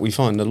is that we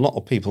find a lot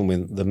of people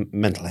with the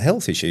mental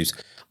health issues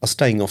are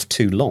staying off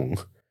too long.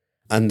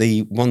 And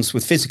the ones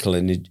with physical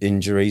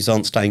injuries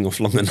aren't staying off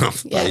long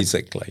enough,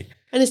 basically.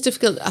 And it's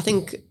difficult. I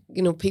think,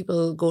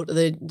 people go to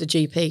the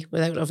GP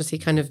without obviously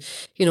kind of,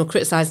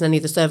 criticising any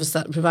of the service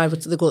that they provide,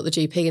 but they go to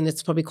the GP and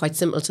it's probably quite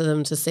simple to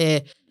them to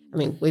say, I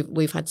mean,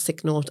 we've had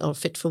sick note or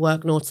fit for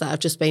work notes that have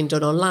just been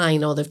done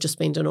online or they've just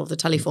been done over the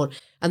telephone,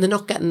 and they're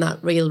not getting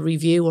that real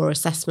review or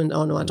assessment.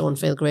 Oh no, I don't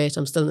feel great.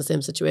 I'm still in the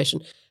same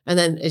situation. And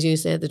then, as you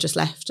say, they're just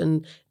left.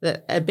 And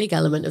a big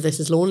element of this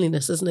is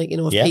loneliness, isn't it?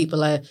 If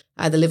people are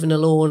either living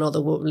alone or they're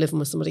living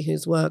with somebody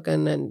who's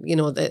working, and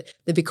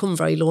they become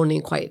very lonely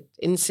and quite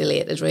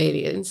insulated,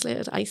 really.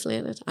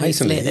 Isolated.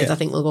 I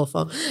think we'll go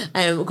for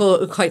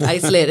quite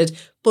isolated.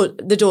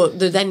 But they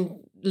then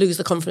lose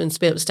the confidence to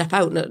be able to step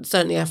out. And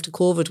certainly after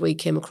COVID, we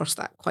came across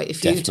that quite a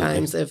few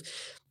times of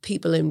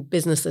people in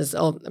businesses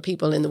or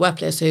people in the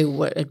workplace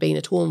who had been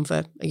at home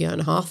for a year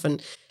and a half,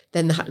 and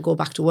then they had to go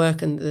back to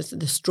work, and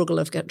the struggle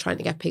of trying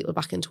to get people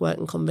back into work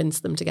and convince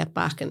them to get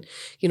back, and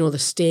the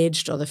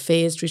staged or the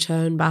phased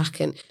return back,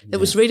 and it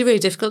was really, really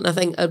difficult. And I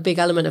think a big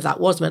element of that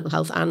was mental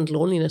health and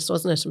loneliness,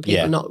 wasn't it? And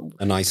people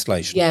and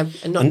isolation,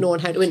 and not knowing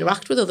how to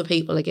interact with other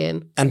people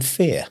again, and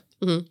fear.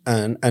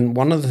 And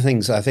one of the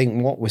things I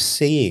think what we're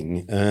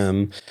seeing,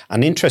 and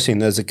interesting,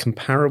 there's a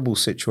comparable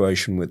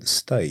situation with the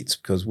States,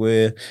 because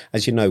we're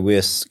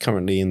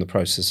currently in the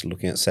process of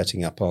looking at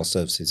setting up our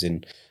services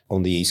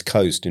on the East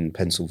Coast in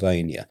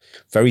Pennsylvania,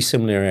 very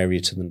similar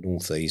area to the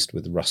Northeast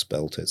with the Rust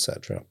Belt,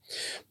 etc.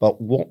 But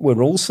what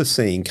we're also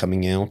seeing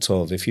coming out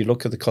of, if you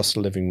look at the cost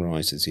of living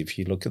rises, if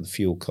you look at the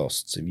fuel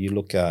costs, if you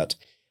look at,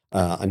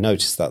 I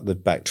noticed that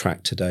they've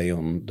backtracked today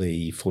on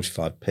the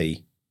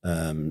 45p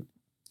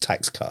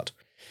tax cut.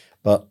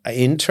 But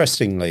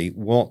interestingly,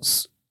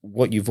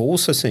 what you've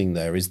also seen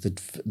there is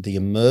the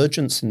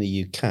emergence in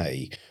the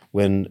UK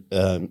when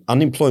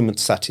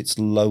unemployment's at its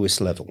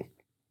lowest level.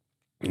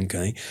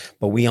 Okay,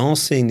 but we are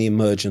seeing the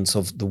emergence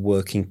of the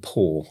working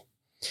poor,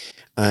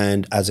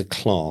 and as a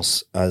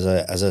class, as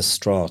a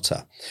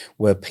strata,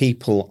 where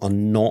people are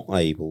not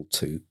able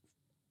to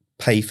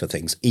pay for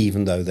things,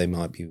 even though they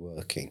might be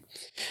working.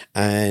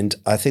 And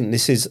I think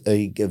this is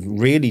a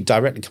really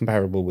directly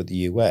comparable with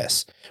the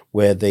US,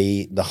 where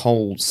the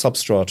whole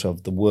substrata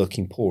of the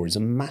working poor is a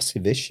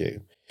massive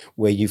issue,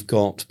 where you've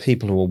got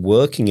people who are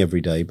working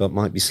every day but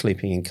might be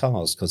sleeping in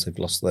cars because they've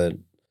lost their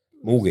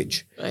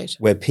mortgage, right,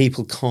 where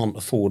people can't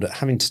afford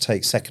having to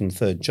take second,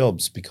 third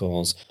jobs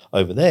because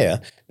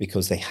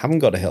they haven't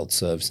got a health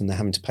service and they're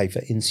having to pay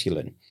for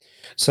insulin.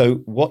 So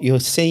what you're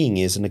seeing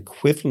is an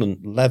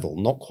equivalent level,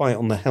 not quite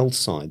on the health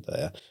side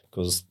there,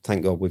 because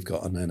thank God we've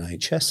got an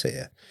NHS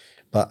here,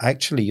 but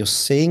actually you're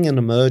seeing an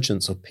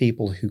emergence of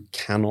people who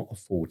cannot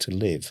afford to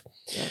live.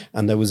 Yeah.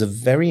 And there was a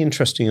very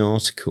interesting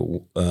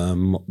article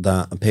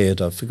that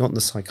appeared, I've forgotten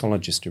the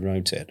psychologist who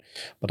wrote it,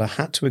 but I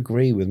had to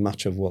agree with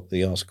much of what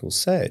the article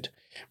said,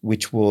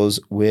 which was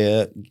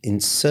where in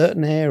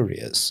certain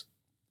areas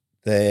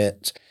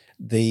that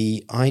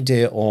the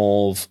idea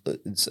of,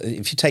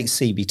 if you take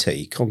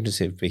CBT,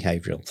 cognitive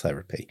behavioral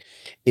therapy,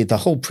 the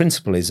whole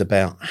principle is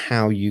about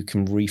how you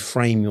can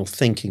reframe your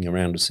thinking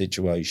around a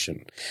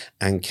situation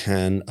and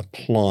can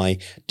apply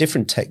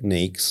different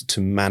techniques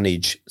to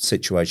manage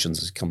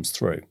situations as it comes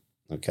through.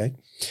 Okay.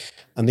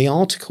 And the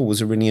article was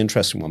a really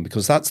interesting one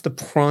because that's the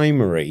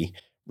primary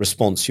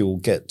response you'll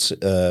get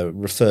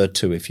referred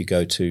to if you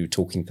go to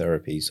talking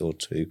therapies or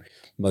to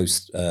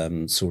most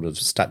sort of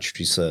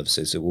statutory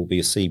services. It will be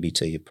a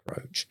CBT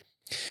approach.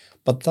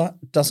 But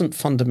that doesn't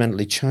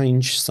fundamentally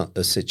change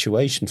the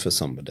situation for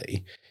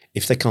somebody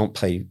if they can't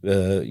pay,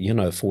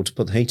 afford to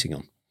put the heating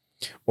on,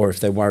 or if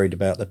they're worried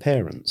about their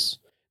parents.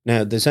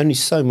 Now, there's only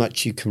so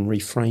much you can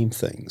reframe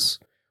things.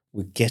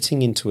 We're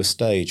getting into a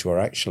stage where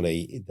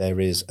actually there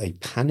is a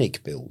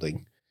panic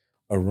building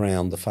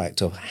around the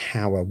fact of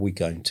how are we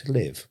going to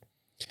live.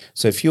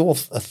 So if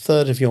a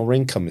third of your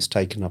income is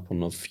taken up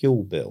on a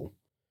fuel bill,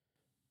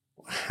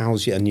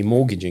 and your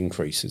mortgage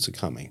increases are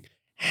coming,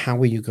 how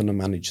are you going to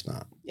manage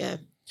that? Yeah.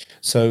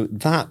 So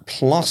that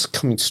plus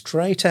coming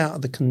straight out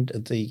of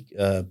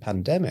the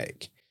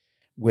pandemic,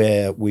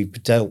 where we've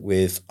dealt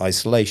with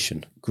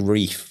isolation,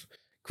 grief,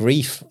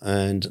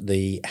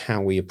 and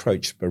how we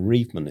approach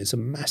bereavement is a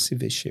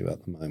massive issue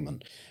at the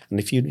moment. And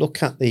if you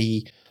look at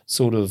the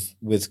sort of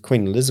with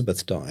Queen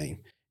Elizabeth dying,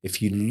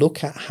 if you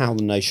look at how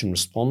the nation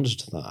responded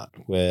to that,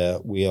 where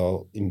we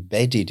are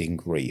embedded in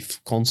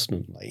grief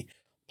constantly,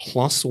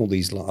 plus all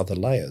these other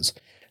layers,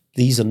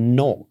 these are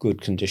not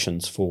good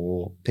conditions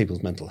for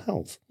people's mental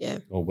health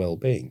or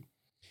well-being.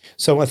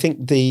 So I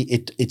think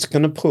it's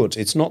going to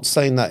it's not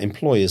saying that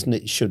employers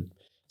should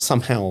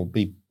somehow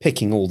be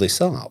picking all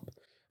this up,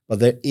 but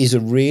there is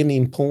a really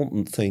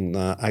important thing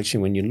that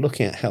actually when you're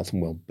looking at health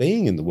and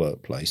well-being in the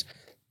workplace,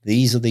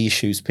 these are the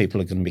issues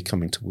people are going to be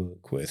coming to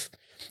work with.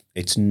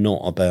 It's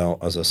not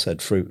about, as I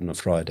said, fruit on a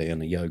Friday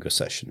and a yoga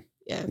session.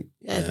 Yeah.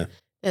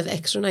 They're the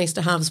extra nice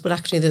to haves, but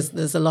actually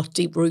there's a lot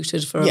deep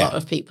rooted for a lot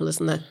of people,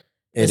 isn't there?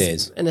 It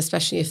is. And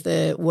especially if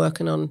they're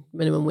working on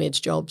minimum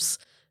wage jobs,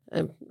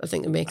 I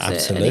think it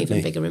makes an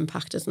even bigger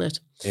impact, isn't it?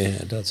 Yeah,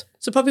 it does.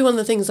 So probably one of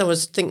the things I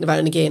was thinking about,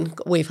 and again,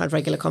 we've had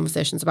regular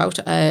conversations about,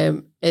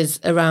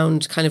 is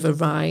around kind of a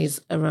rise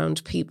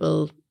around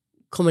people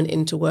coming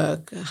into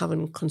work,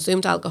 having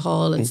consumed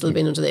alcohol and still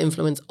being under the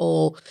influence,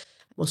 or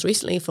most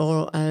recently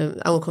for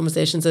our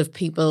conversations of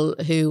people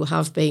who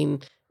have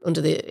been under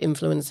the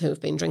influence, who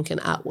have been drinking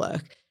at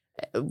work.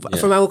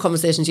 From our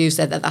conversations, you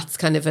said that's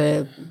kind of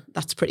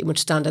that's pretty much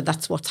standard.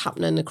 That's what's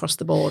happening across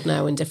the board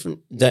now in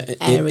different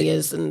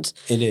areas, and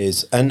it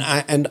is. And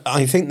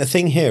I think the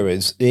thing here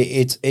is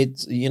it's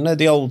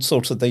the old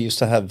sort of, they used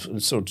to have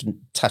sort of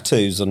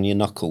tattoos on your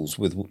knuckles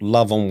with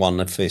love on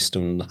one fist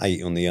and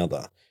hate on the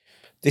other.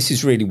 This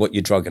is really what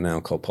your drug and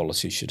alcohol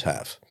policy should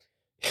have.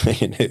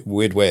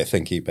 Weird way of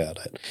thinking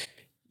about it.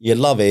 Your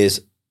love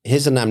is,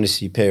 here's an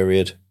amnesty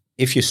period.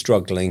 If you're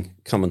struggling,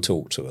 come and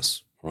talk to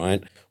us,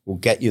 right? We'll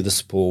get you the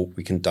support.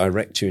 We can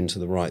direct you into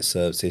the right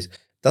services.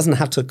 Doesn't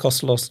have to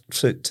cost a lot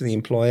to the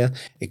employer.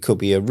 It could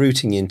be a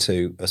routing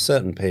into a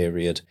certain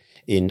period,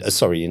 into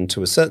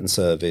a certain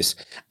service,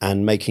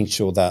 and making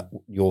sure that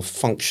you're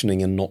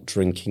functioning and not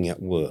drinking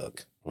at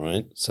work,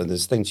 right? So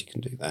there's things you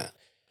can do there.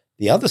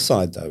 The other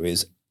side, though,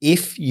 is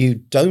if you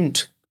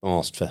don't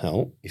ask for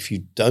help, if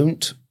you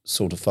don't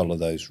sort of follow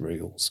those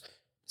rules,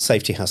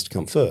 safety has to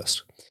come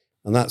first.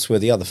 And that's where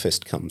the other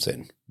fist comes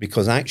in,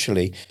 because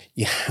actually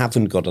you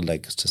haven't got a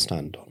leg to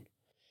stand on.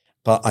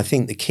 But I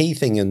think the key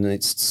thing, and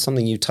it's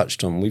something you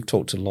touched on, we've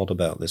talked a lot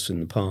about this in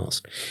the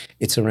past,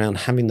 it's around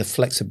having the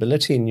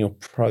flexibility in your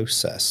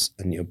process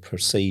and your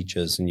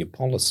procedures and your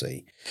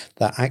policy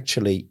that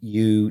actually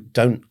you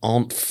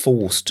aren't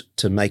forced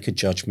to make a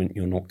judgment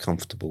you're not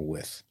comfortable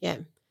with. Yeah.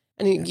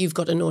 And you've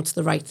got to know it's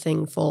the right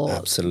thing for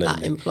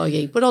that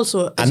employee. But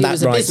also, and that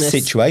as a right business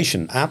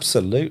situation,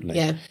 absolutely.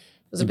 Yeah.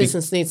 As a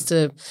business needs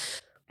to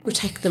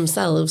protect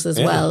themselves as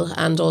well,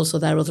 and also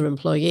their other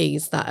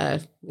employees that are,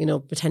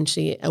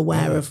 potentially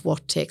aware of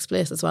what takes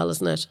place as well,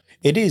 isn't it?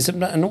 It is,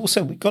 and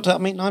also we've got to. I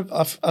mean,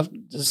 I've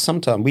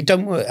sometimes we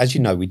don't work, as you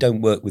know, we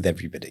don't work with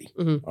everybody.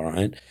 All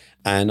right,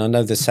 and I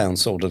know this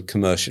sounds sort of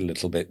commercial, a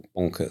little bit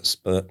bonkers,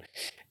 but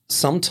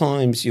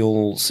sometimes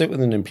you'll sit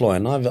with an employer,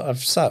 and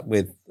I've sat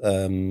with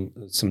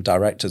some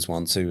directors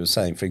once who were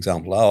saying, for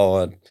example,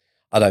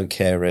 I don't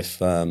care if,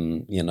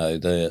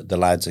 the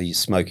lads are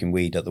smoking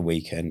weed at the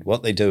weekend.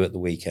 What they do at the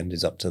weekend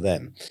is up to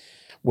them.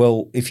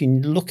 Well, if you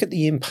look at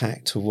the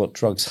impact of what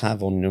drugs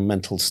have on your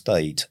mental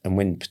state,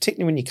 and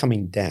particularly when you're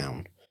coming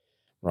down,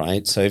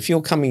 right? So if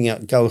you're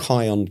go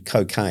high on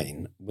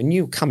cocaine, when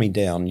you're coming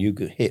down, you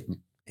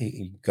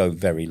go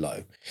very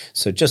low.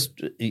 So just,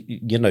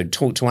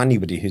 talk to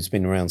anybody who's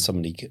been around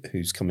somebody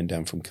who's coming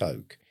down from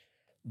coke.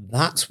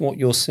 That's what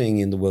you're seeing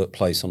in the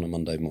workplace on a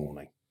Monday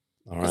morning.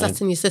 Because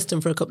that's in your system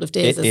for a couple of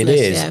days, isn't it? It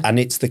is, yeah. And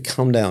it's the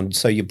come down.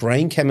 So your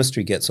brain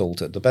chemistry gets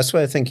altered. The best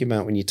way of thinking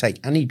about when you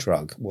take any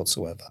drug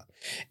whatsoever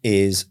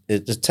is to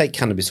take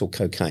cannabis or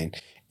cocaine.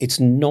 It's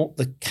not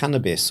the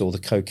cannabis or the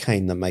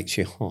cocaine that makes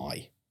you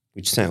high,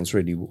 which sounds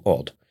really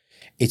odd.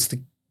 It's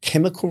the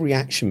chemical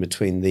reaction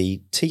between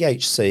the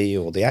THC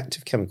or the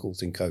active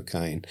chemicals in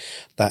cocaine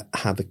that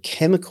have a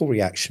chemical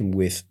reaction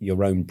with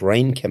your own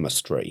brain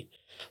chemistry.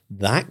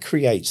 That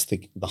creates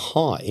the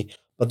high,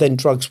 but then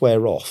drugs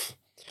wear off.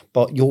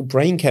 But your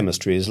brain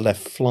chemistry is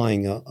left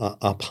flying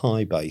up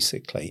high,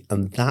 basically,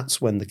 and that's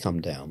when the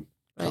come down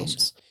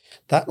comes. Right.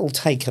 That will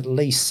take at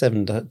least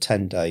 7 to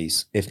 10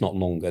 days, if not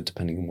longer,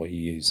 depending on what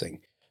you're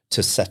using,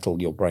 to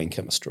settle your brain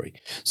chemistry.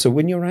 So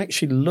when you're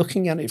actually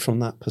looking at it from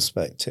that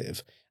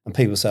perspective, and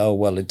people say, oh,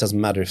 well, it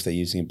doesn't matter if they're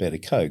using a bit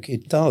of coke.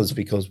 It does,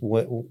 because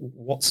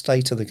what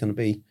state are they going to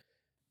be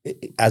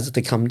as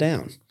they come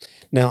down?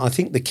 Now, I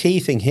think the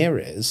key thing here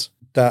is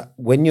that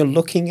when you're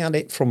looking at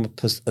it from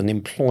an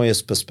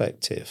employer's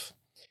perspective,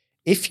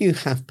 if you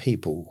have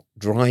people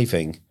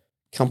driving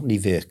company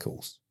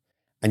vehicles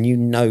and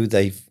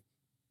they've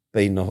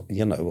been,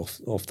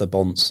 off the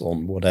bonds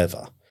on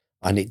whatever,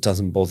 and it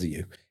doesn't bother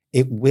you,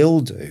 it will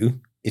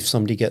do if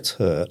somebody gets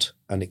hurt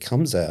and it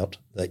comes out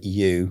that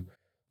you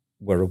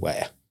were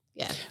aware.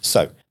 Yeah.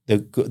 So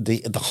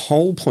the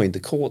whole point, the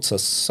courts are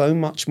so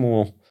much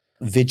more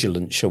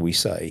vigilant, shall we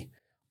say,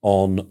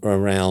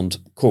 around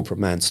corporate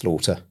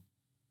manslaughter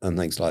and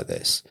things like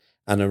this,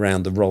 and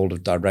around the role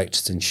of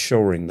directors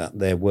ensuring that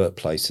their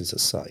workplaces are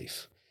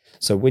safe.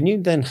 So when you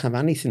then have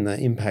anything that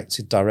impacts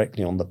it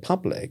directly on the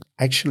public,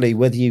 actually,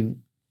 whether you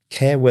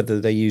care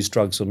whether they use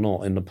drugs or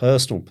not, in the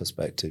personal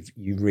perspective,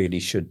 you really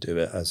should do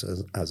it as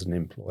an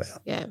employer.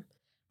 Yeah.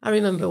 I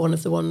remember one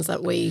of the ones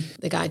that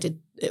the guy did,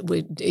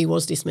 he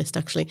was dismissed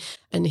actually,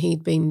 and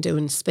he'd been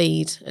doing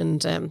speed,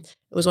 and it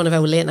was one of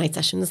our late night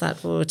sessions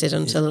that we did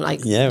until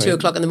 2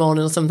 o'clock in the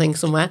morning or something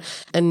somewhere,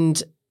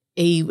 and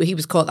he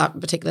was caught that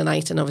particular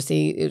night, and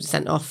obviously he was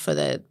sent off for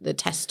the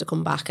test to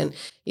come back, and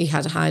he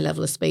had a high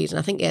level of speed, and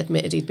I think he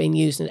admitted he'd been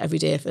using it every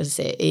day for,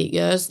 say, 8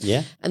 years.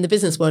 Yeah. And the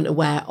business weren't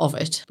aware of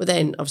it. But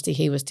then obviously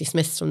he was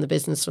dismissed from the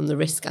business from the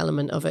risk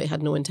element of it. He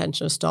had no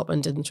intention of stop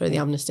and didn't throw the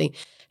amnesty.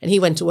 And he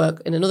went to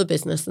work in another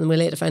business, and we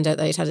later found out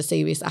that he'd had a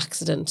serious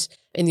accident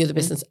in the other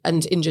business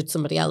and injured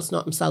somebody else,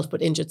 not himself,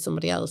 but injured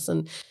somebody else.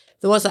 And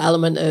there was an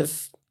element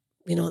of,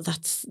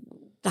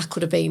 that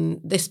could have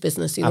been this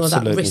business,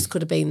 Absolutely. That risk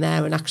could have been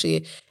there. And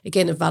actually,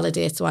 again, it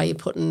validates why you're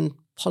putting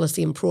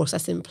policy and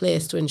process in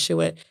place to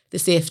ensure the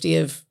safety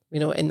of,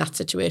 in that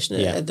situation,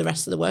 the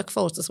rest of the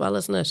workforce as well,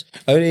 isn't it?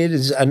 Oh, it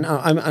is. And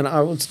I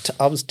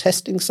was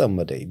testing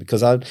somebody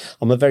because I'm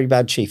a very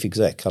bad chief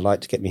exec. I like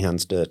to get my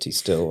hands dirty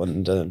still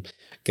and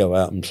go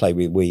out and play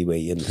with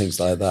wee and things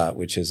like that,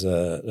 which is,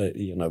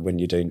 when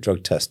you're doing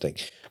drug testing.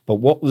 But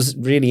what was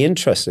really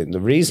interesting,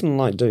 the reason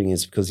I like doing it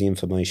is because the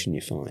information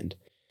you find.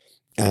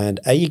 And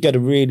you get a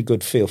really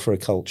good feel for a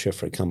culture,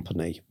 for a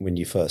company when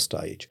you first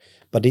stage.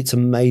 But it's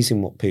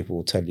amazing what people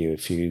will tell you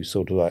if you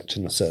sort of act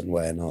in a certain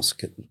way and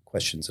ask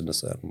questions in a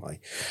certain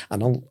way.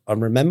 And I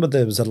remember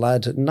there was a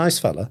lad, a nice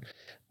fella,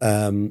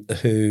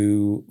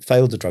 who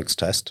failed the drugs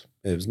test.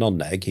 It was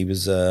non-neg. He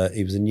was a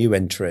new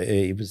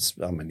entry.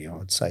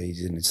 I'd say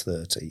he's in his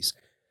 30s.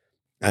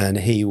 And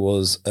he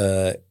was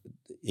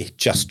he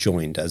just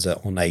joined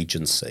on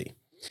agency.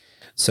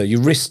 So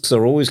your risks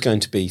are always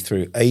going to be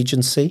through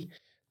agency.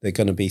 They're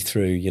going to be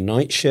through your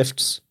night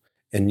shifts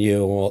and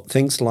your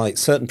things like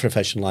certain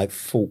profession like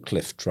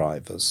forklift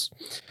drivers.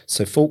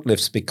 So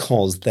forklifts,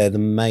 because they're the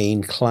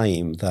main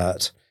claim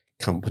that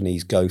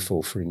companies go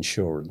for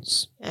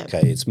insurance.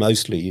 Okay, it's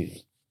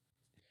mostly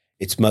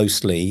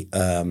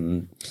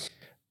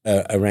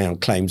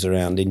around claims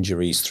around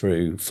injuries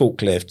through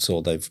forklifts,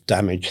 or they've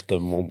damaged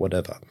them or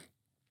whatever.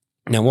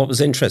 Now, what was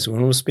interesting,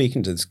 when I was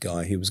speaking to this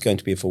guy, he was going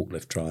to be a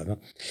forklift driver.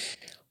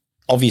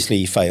 Obviously,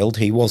 he failed.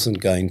 He wasn't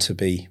going to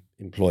be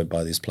employed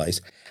by this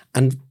place.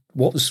 And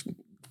what was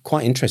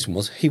quite interesting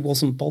was he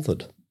wasn't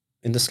bothered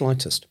in the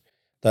slightest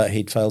that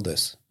he'd failed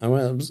this. And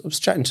I was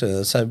chatting to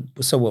her, so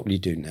what will you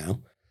do now?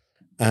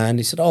 And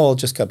he said, I'll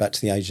just go back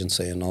to the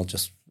agency and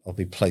I'll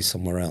be placed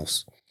somewhere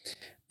else.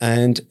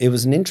 And it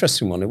was an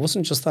interesting one. It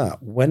wasn't just that.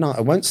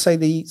 I won't say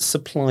the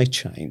supply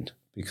chain,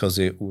 because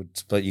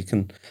but you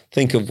can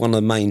think of one of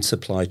the main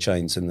supply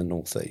chains in the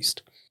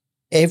Northeast.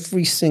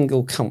 Every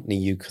single company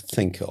you could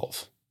think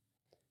of,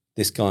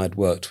 this guy had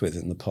worked with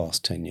in the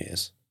past 10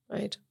 years.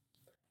 Right.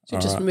 So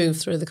just move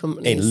through the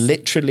companies. It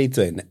literally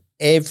did.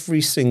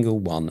 Every single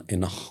one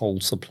in a whole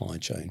supply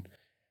chain.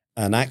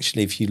 And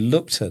actually, if you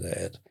looked at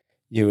it,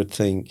 you would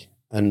think,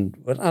 and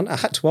I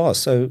had to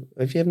ask, so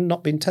have you ever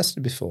not been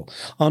tested before?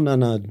 Oh, no,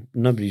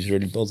 nobody's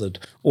really bothered.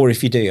 Or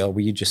if you do,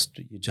 you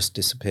just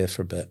disappear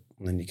for a bit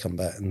and then you come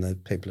back and the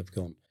people have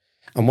gone.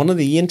 And one of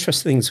the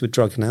interesting things with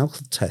drug and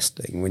alcohol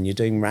testing, when you're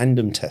doing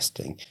random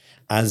testing,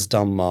 as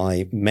done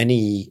by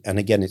many, and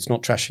again, it's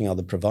not trashing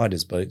other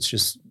providers, but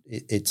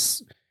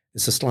it's a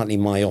slightly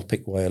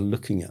myopic way of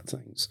looking at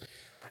things,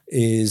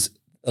 is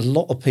a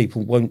lot of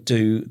people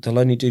they'll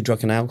only do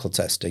drug and alcohol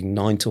testing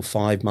 9 till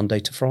 5, Monday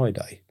to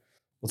Friday.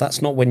 Well,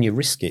 that's not when your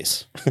risk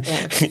is.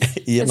 Yeah.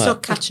 It's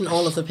not catching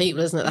all of the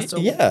people, isn't it? That's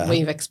what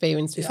we've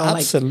experienced before.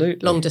 Absolutely.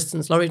 Like long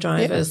distance lorry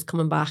drivers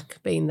coming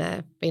back, being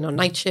on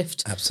night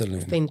shift.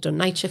 Absolutely. We've done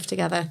night shift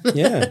together.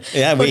 Yeah,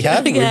 we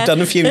have. We've done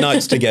a few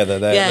nights together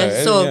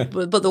there.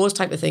 But those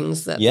type of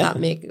things that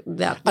make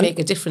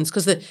a difference,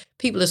 because the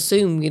people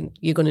assume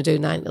you're going to do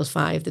 9 till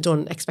 5. They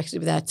don't expect you to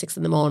be there at 6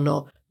 a.m.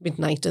 or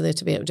midnight, do they,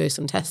 to be able to do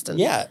some testing?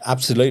 Yeah,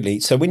 absolutely.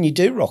 So when you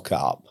do rock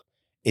up,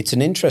 it's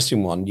an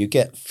interesting one. You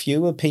get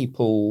fewer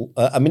people.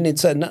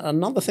 It's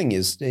another thing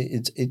is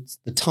it's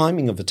the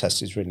timing of a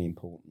test is really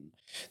important.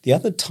 The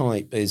other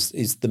type is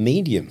the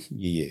medium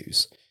you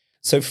use.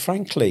 So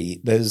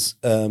frankly, there's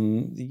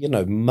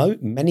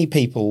many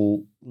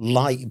people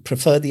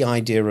prefer the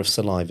idea of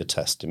saliva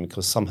testing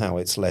because somehow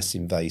it's less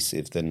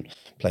invasive than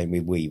playing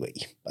with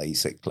wee-wee,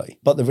 basically.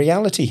 But the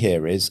reality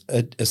here is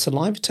a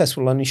saliva test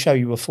will only show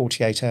you a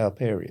 48-hour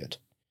period.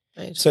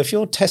 Right. So if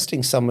you're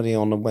testing somebody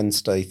on a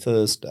Wednesday,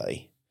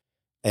 Thursday,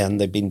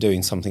 and they've been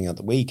doing something at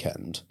the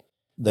weekend,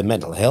 their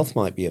mental health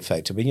might be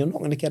affected, but you're not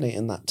going to get it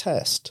in that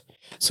test.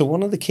 So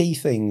one of the key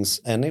things,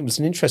 and it was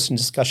an interesting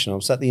discussion, I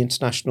was at the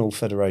International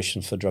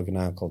Federation for Drug and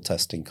Alcohol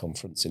Testing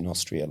conference in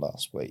Austria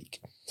last week,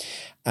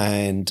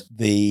 and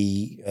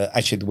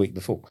actually the week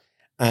before.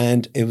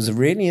 And it was a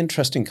really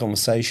interesting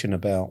conversation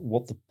about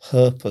what the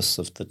purpose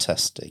of the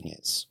testing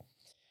is.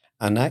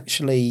 And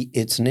actually,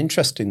 it's an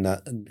interesting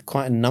that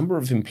quite a number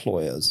of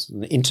employers,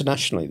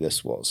 internationally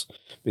this was,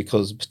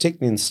 because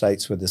particularly in the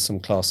States where there's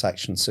some class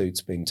action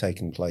suits being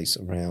taken place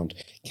around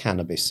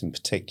cannabis in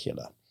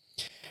particular,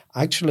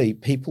 actually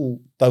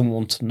people don't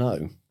want to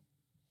know.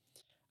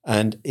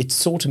 And it's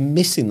sort of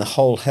missing the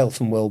whole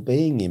health and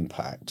well-being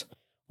impact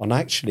on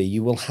actually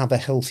you will have a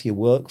healthier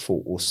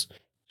workforce,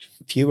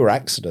 fewer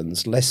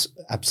accidents, less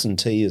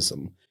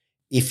absenteeism,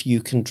 if you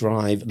can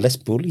drive, less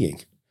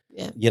bullying.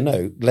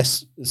 Yeah.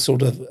 Less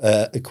sort of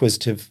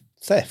acquisitive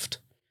theft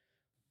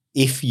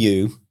if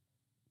you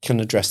can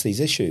address these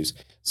issues.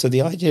 So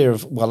the idea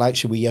of, well,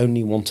 actually, we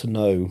only want to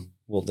know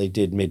what they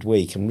did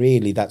midweek, and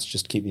really that's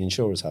just to keep the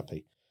insurers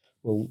happy.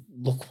 Well,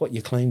 look what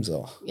your claims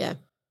are. Yeah.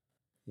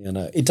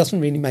 It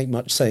doesn't really make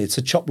much sense. It's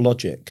a chop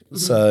logic. Mm-hmm.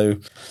 So,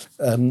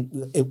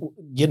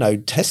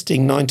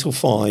 testing 9 till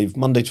 5,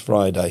 Monday to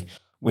Friday,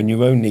 when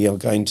you only are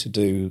going to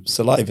do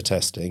saliva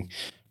testing,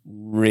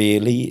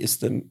 is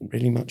there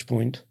really much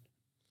point?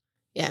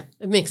 Yeah,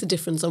 it makes a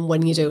difference on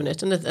when you're doing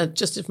it, and a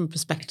just different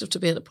perspective to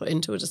be able to put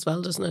into it as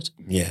well, doesn't it?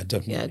 Yeah,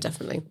 definitely. Yeah,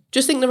 definitely.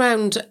 Just thinking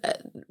around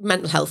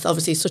mental health,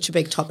 obviously such a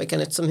big topic,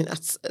 and it's something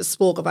that's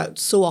spoke about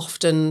so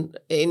often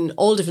in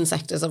all different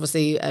sectors,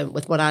 obviously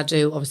with what I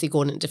do, obviously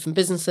going into different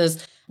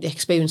businesses, the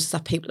experiences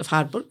that people have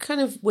had, but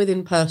kind of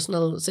within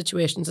personal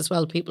situations as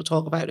well, people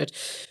talk about it.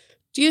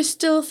 Do you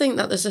still think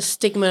that there's a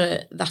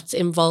stigma that's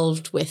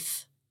involved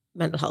with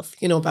mental health,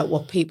 about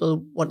what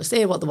people want to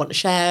say, what they want to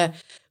share,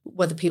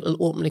 whether people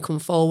openly come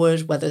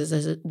forward, whether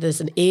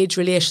there's an age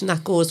relation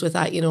that goes with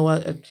that?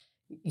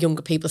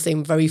 Younger people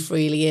seem very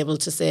freely able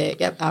to say,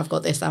 yep, I've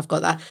got this, I've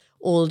got that.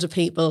 Older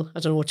people, I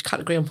don't know which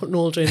category I'm putting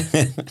older in.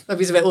 Maybe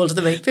he's a bit older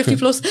than me, 50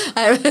 plus.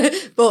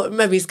 But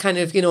maybe it's kind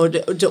of,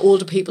 do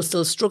older people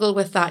still struggle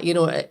with that?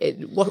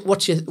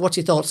 What's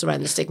your thoughts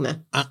around the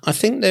stigma? I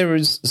think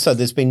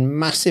there's been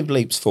massive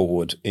leaps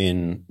forward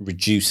in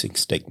reducing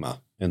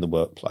stigma in the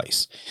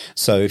workplace.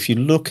 So if you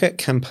look at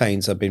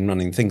campaigns that have been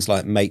running, things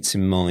like Mates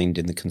in Mind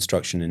in the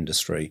construction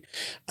industry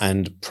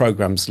and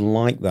programs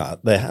like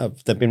that,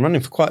 they've been running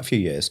for quite a few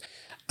years.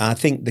 I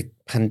think the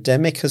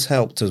pandemic has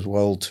helped as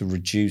well to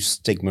reduce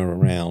stigma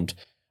around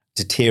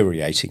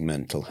deteriorating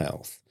mental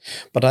health.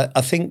 But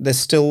I think there's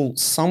still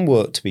some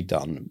work to be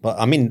done. But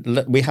I mean,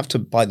 we have to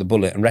bite the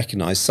bullet and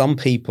recognise some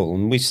people,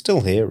 and we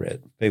still hear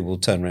it, people will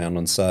turn around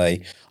and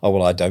say, oh,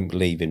 well, I don't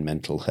believe in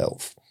mental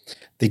health.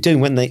 They do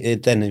when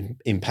it then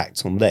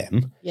impacts on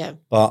them. Yeah.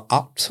 But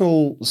up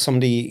till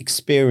somebody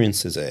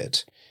experiences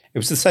it, it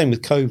was the same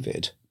with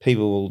COVID.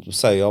 People will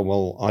say, oh,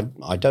 well,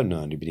 I don't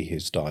know anybody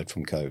who's died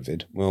from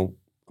COVID. Well,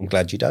 I'm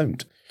glad you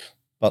don't.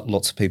 But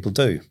lots of people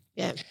do.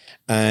 Yeah.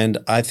 And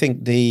I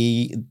think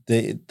the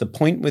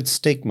point with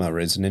stigma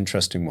is an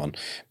interesting one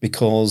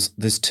because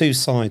there's two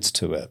sides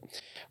to it.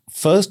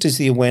 First is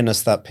the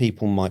awareness that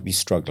people might be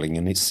struggling,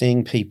 and it's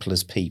seeing people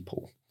as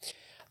people.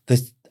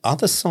 The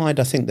other side,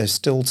 I think there's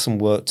still some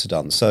work to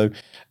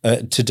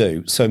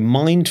do. So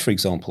Mind, for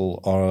example,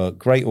 are a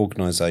great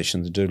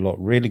organisation that do a lot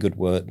of really good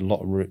work, a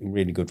lot of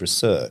really good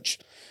research.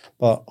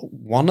 But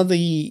one of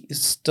the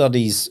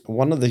studies,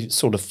 one of the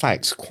sort of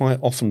facts quite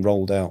often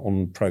rolled out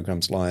on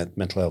programs like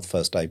mental health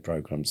first aid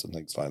programs and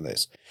things like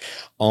this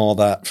are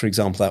that, for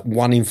example, that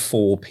 1 in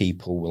 4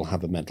 people will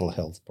have a mental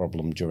health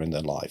problem during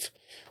their life.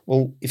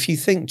 Well, if you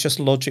think just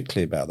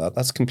logically about that,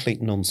 that's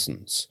complete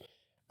nonsense.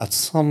 At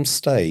some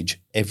stage,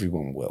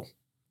 everyone will.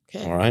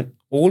 Okay. All right.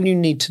 All you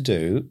need to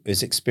do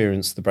is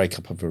experience the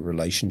breakup of a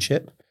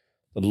relationship,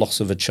 the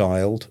loss of a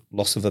child,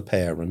 loss of a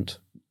parent,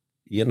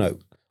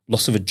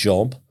 loss of a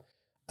job,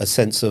 a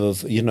sense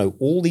of,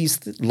 all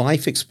these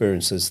life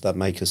experiences that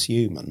make us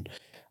human.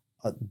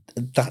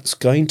 That's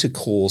going to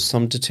cause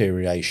some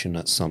deterioration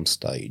at some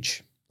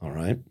stage. All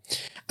right.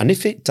 And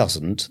if it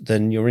doesn't,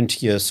 then you're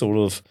into your sort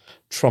of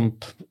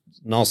Trump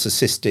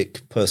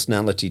narcissistic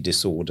personality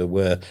disorder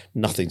where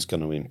nothing's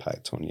going to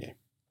impact on you.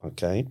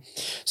 Okay.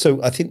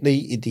 So I think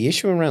the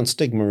issue around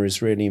stigma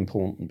is really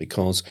important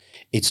because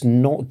it's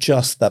not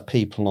just that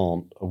people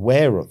aren't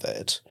aware of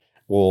it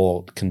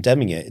or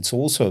condemning it. It's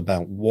also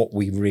about what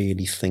we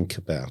really think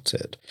about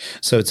it.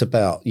 So it's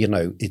about,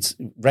 it's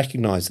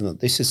recognizing that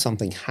this is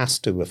something has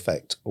to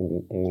affect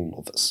all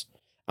of us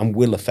and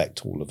will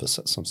affect all of us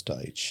at some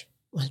stage.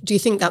 Do you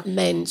think that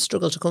men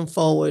struggle to come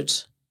forward?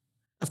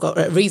 I've got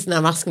a reason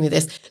I'm asking you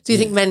this. Do you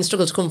think men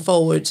struggle to come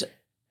forward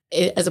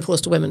as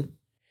opposed to women?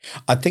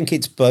 I think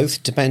it's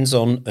both. Depends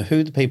on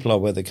who the people are,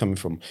 where they're coming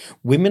from.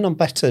 Women are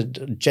better,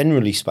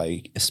 generally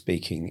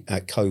speaking,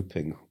 at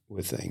coping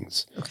with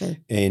things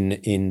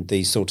in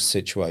these sort of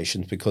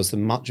situations because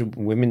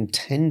women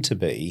tend to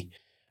be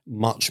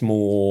much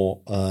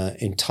more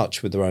in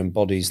touch with their own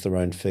bodies, their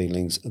own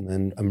feelings,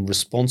 and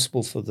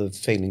responsible for the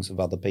feelings of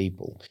other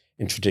people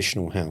in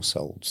traditional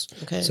households.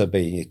 Okay. So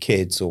being your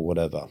kids or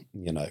whatever,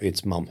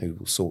 it's mum who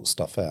will sort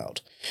stuff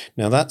out.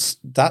 Now that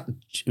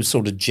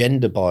sort of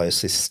gender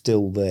bias is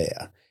still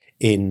there,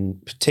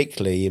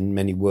 particularly in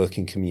many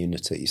working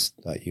communities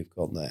that you've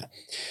got there.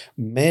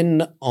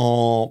 Men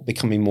are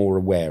becoming more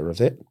aware of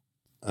it.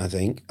 I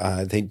think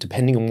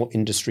depending on what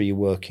industry you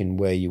work in,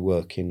 where you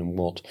work in, and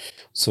what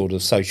sort of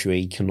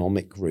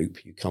socioeconomic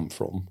group you come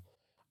from,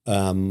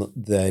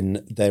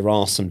 then there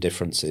are some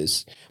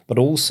differences. But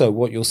also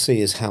what you'll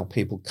see is how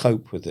people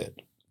cope with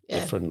it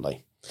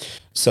differently.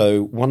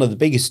 So one of the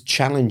biggest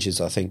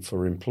challenges, I think,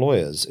 for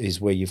employers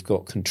is where you've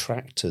got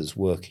contractors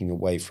working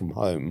away from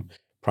home,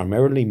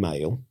 primarily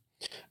male.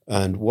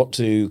 And what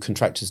do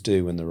contractors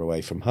do when they're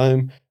away from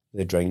home?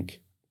 They drink,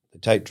 they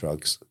take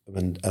drugs,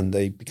 and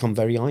they become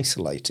very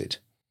isolated.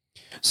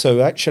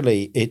 So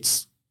actually,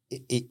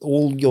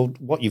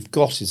 what you've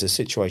got is a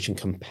situation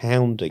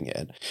compounding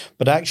it.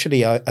 But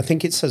actually, I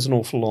think it says an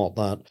awful lot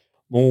that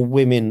more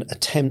women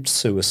attempt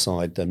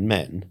suicide than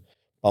men,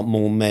 but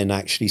more men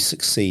actually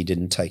succeed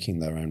in taking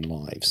their own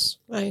lives.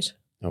 Right.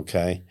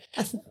 Okay.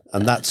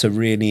 And that's a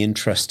really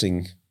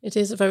interesting. It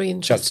is a very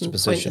interesting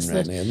juxtaposition,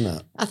 point, isn't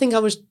it? I think I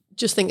was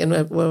just thinking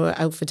we were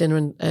out for dinner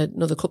and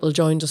another couple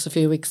joined us a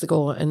few weeks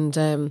ago, and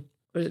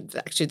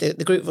actually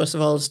the group of us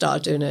have all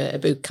started doing a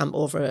boot camp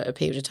over a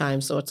period of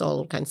time, so it's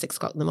all kind of 6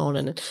 o'clock in the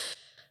morning.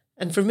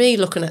 And for me,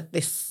 looking at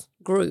this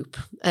group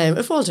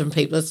of all different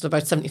people, it's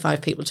about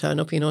 75 people turn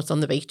up. It's on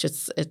the beach.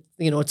 It's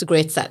a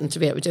great setting to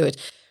be able to do it.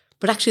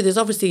 But actually, there's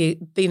obviously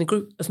been a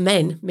group of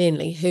men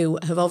mainly who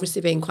have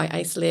obviously been quite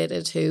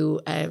isolated. Who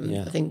I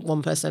think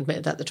one person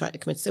admitted that they tried to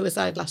commit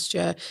suicide last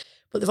year.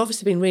 But they've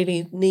obviously been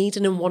really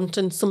needing and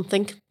wanting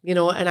something,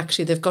 and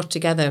actually they've got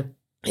together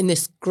in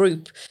this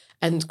group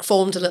and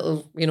formed a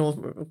little,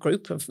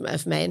 group of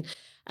men.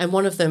 And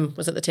one of them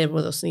was at the table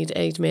with us, and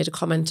he'd made a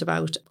comment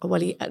about,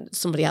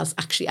 somebody else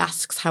actually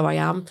asks how I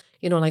am,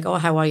 like, oh,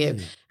 how are you?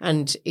 Mm.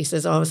 And he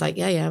says, I was like,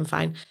 yeah, I'm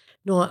fine.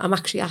 No, I'm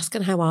actually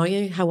asking, how are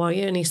you? How are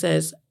you? And he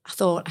says, I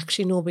thought,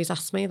 actually, nobody's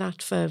asked me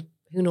that for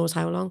who knows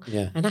how long.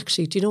 Yeah. And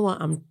actually, do you know what?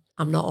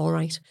 I'm not all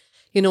right.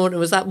 And it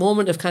was that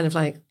moment of kind of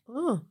like,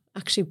 oh,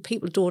 actually,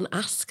 people don't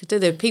ask, do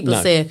they? People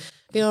say,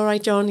 "You all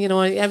right, John?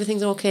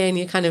 Everything's okay," and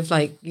you kind of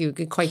like you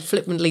quite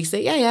flippantly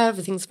say, "Yeah,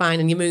 everything's fine,"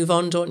 and you move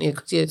on, don't you?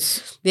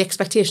 Because the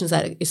expectations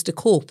that is to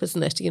cope,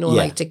 isn't it?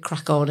 Like to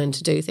crack on and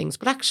to do things.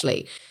 But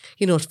actually,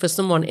 for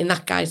someone in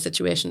that guy's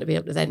situation to be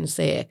able to then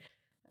say,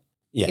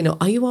 Yeah. You know,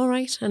 are you all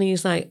right? And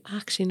he's like,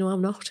 actually, no,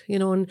 I'm not, you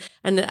know,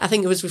 and I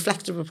think it was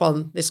reflective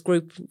upon this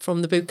group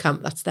from the boot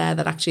camp that's there,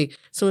 that actually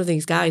some of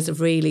these guys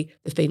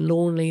they've been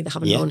lonely, they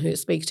haven't known who to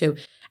speak to,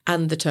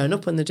 and they turn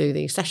up when they do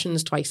these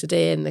sessions twice a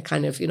day, and they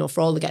kind of, you know,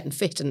 for all the getting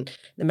fit and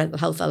the mental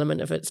health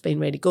element of it's been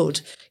really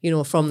good, you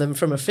know, from them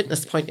from a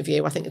fitness point of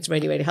view. I think it's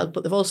really, really helped.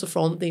 But they've also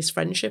formed these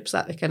friendships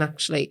that they can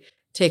actually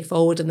take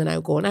forward, and they're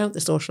now going out,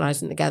 they're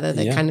socialising together,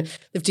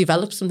 they've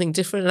developed something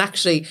different, and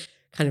actually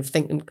kind of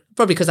thinking,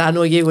 probably because I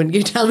know you and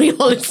you tell me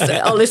all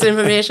this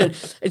information,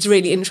 it's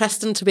really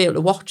interesting to be able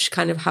to watch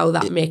kind of how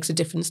that makes a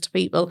difference to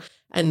people,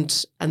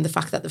 and the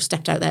fact that they've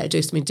stepped out there to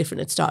do something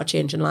different, it's started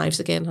changing lives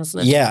again,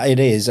 hasn't it? Yeah, it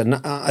is. And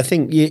I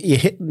think you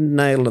hit the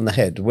nail on the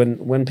head.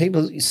 When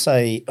people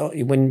say,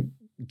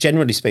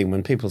 generally speaking,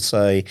 when people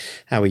say,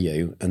 how are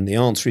you? And the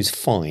answer is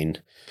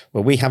fine.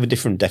 Well, we have a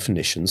different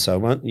definition, so I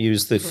won't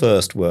use the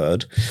first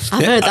word.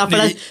 I've heard that,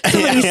 but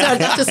somebody said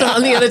that to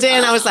someone the other day,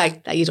 and I was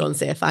like, no, you don't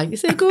say fine. You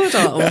say good,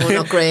 or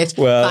not great.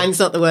 Well, fine's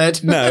not the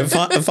word. No,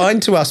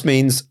 fine to us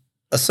means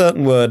a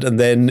certain word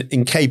and then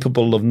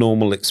incapable of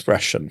normal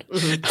expression.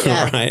 Mm-hmm.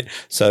 Yeah. Right?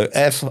 So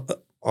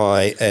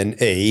FINE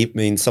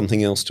means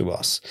something else to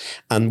us.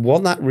 And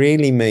what that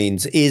really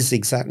means is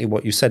exactly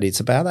what you said. It's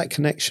about that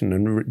connection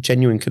and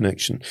genuine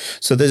connection.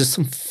 So there's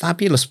some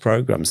fabulous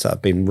programs that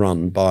have been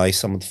run by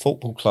some of the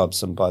football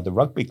clubs and by the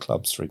rugby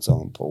clubs, for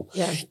example,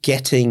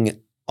 getting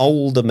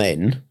older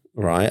men,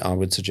 right, I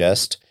would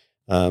suggest,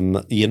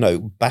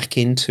 back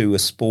into a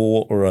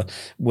sport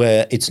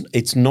where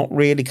it's not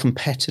really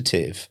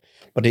competitive,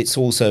 but it's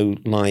also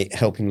like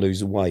helping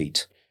lose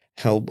weight.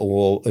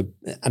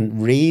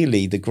 And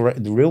really the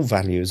real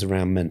value is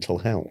around mental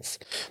health.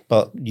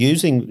 But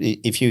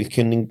if you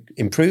can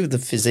improve the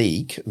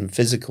physique and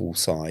physical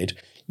side,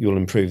 you'll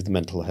improve the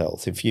mental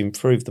health. If you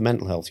improve the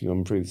mental health, you'll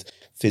improve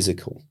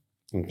physical.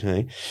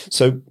 Okay.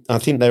 So I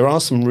think there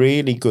are some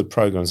really good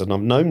programs, and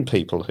I've known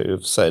people who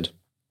have said,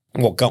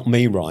 what got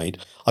me right,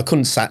 I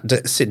couldn't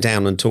sit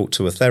down and talk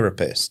to a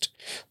therapist,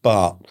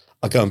 but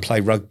I go and play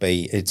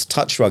rugby. It's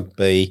touch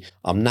rugby.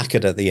 I'm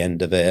knackered at the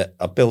end of it.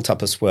 I've built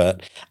up a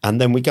sweat.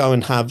 And then we go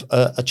and have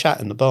a chat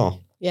in the bar.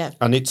 Yeah.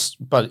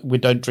 But we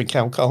don't drink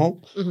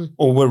alcohol,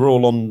 or we're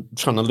all on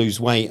trying to lose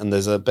weight, and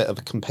there's a bit of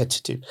a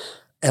competitive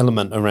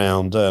element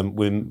around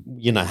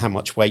how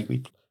much weight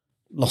we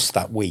lost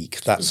that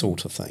week, that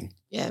sort of thing.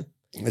 Yeah.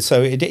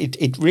 So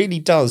it really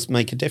does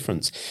make a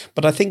difference.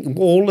 But I think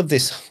all of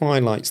this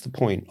highlights the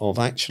point of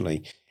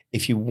actually,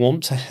 if you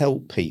want to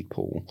help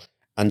people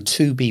and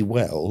to be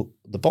well,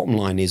 the bottom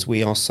line is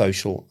we are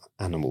social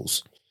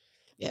animals,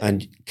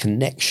 and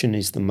connection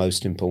is the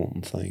most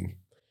important thing.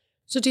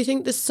 So do you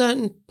think there's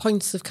certain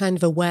points of kind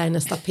of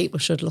awareness that people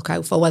should look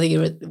out for,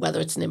 whether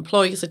it's an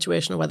employee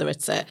situation or whether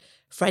it's a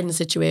friend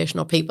situation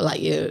or people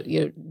that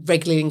you're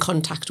regularly in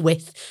contact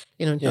with,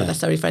 not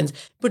necessarily friends.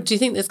 But do you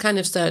think there's kind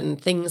of certain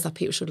things that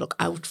people should look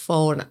out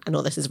for? And I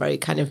know this is very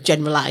kind of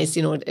generalised,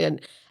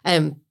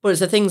 but it's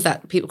the things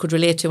that people could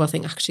relate to. I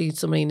think actually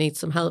somebody needs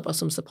some help or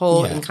some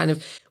support, and kind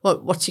of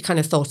what's your kind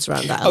of thoughts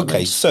around that element?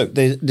 Okay, so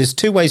there's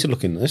two ways of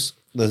looking at this.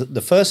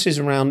 The first is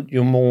around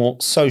your more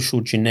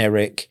social,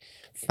 generic,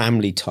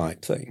 family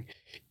type thing.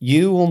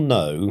 You will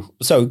know.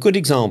 So a good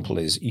example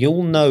is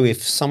you'll know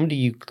if somebody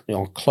you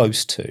are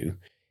close to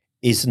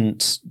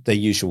isn't their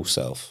usual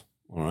self.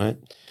 All right.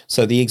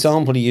 So the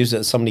example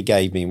that somebody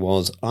gave me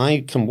was,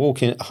 I can walk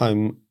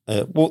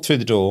through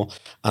the door,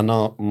 and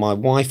my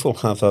wife will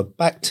have her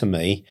back to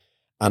me,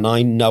 and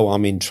I know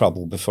I'm in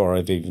trouble before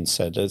I've even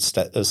said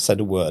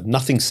a word.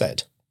 Nothing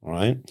said. All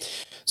right.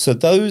 So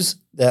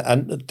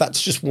and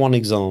that's just one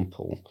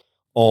example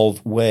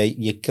of where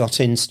your gut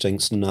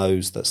instincts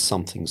knows that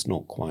something's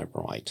not quite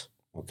right.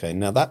 Okay,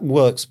 now that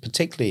works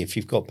particularly if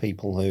you've got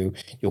people who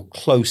you're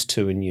close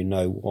to and you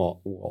know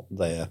what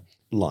they're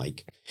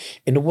like.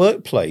 In a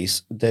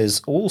workplace,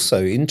 there's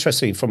also,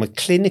 interestingly, from a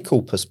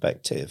clinical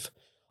perspective,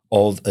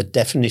 of a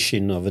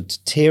definition of a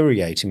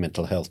deteriorating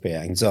mental health, be it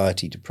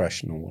anxiety,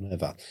 depression, or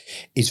whatever,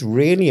 is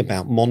really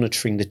about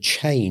monitoring the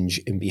change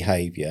in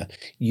behaviour,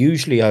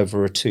 usually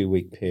over a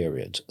 2-week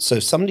period. So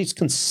if somebody's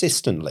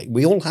consistently,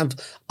 we all have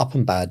up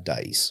and bad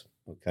days,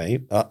 okay,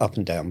 up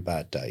and down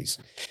bad days.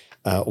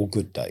 Or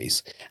good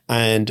days.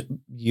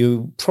 And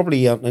you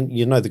probably,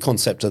 the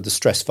concept of the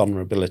stress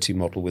vulnerability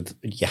model with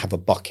you have a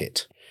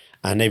bucket,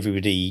 and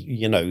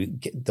everybody,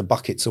 the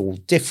bucket's all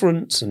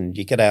different, and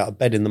you get out of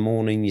bed in the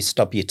morning, you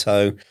stub your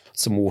toe,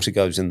 some water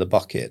goes in the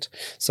bucket.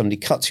 Somebody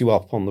cuts you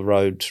up on the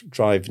road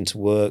driving to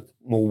work,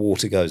 more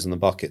water goes in the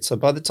bucket. So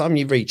by the time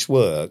you reach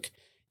work,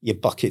 your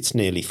bucket's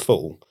nearly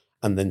full,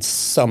 and then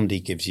somebody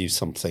gives you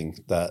something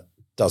that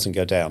doesn't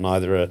go down,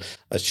 either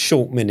a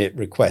short minute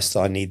request,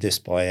 I need this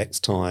by X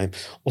time,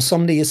 or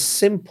somebody as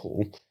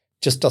simple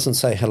just doesn't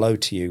say hello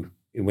to you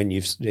when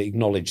you've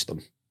acknowledged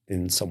them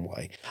in some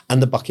way,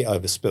 and the bucket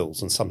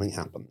overspills and something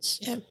happens.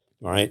 Yeah.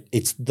 Right?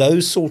 It's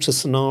those sort of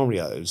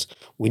scenarios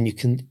when you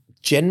can,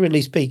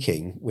 generally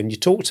speaking, when you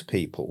talk to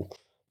people,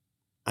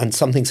 and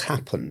something's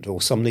happened,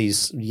 or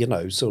somebody's,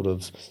 sort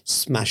of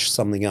smashed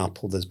something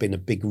up, or there's been a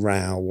big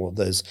row, or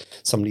there's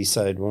somebody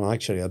said, well,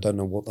 actually, I don't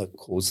know what that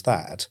caused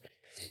that.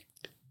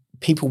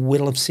 People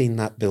will have seen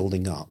that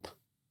building up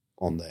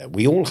on there.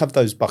 We all have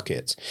those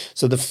buckets.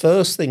 So the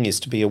first thing is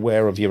to be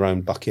aware of your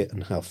own bucket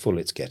and how full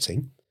it's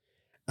getting,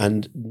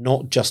 and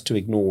not just to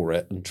ignore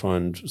it and try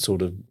and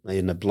sort of,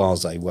 in a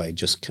blasé way,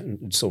 just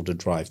sort of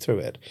drive through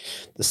it.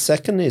 The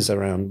second is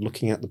around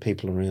looking at the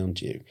people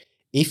around you.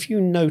 If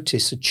you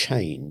notice a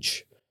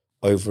change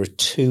over a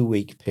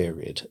 2-week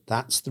period,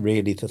 that's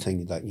really the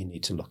thing that you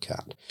need to look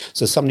at.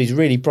 So somebody's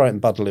really bright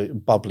and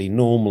bubbly.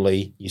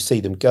 Normally, you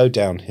see them go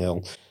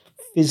downhill.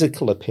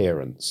 Physical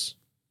appearance,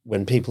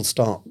 when people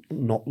start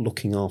not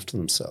looking after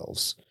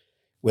themselves,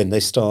 when they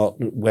start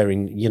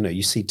wearing,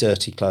 you see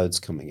dirty clothes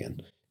coming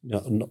in,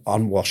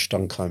 unwashed,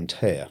 uncombed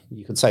hair.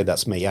 You can say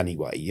that's me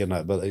anyway,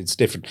 but it's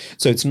different.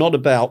 So it's not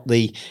about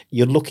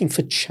you're looking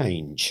for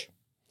change.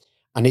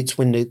 And it's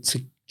when it's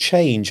a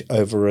change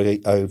over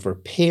a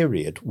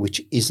period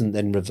which isn't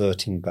then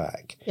reverting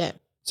back. Yeah.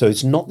 So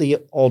it's not the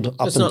odd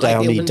up and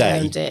downy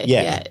day.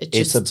 Yeah.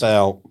 It's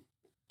about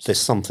there's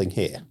something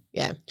here.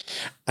 Yeah.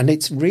 And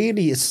it's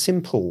really as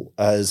simple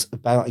as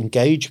about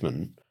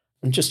engagement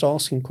and just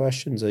asking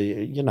questions.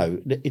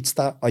 It's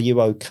that, are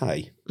you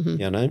okay?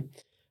 Mm-hmm.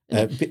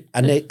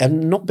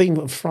 And not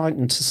being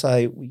frightened to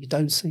say, well, you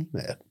don't seem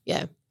it.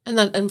 Yeah.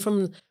 And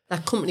from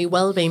that company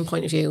well-being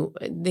point of view,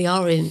 they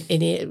are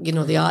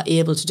they are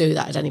able to do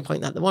that at any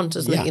point that they want,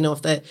 isn't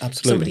it? If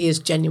somebody is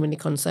genuinely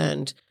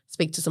concerned,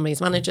 speak to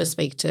somebody's manager,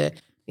 speak to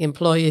the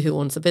employer who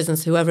owns the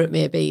business, whoever it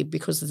may be,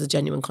 because there's a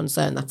genuine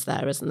concern that's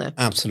there, isn't there?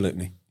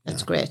 Absolutely.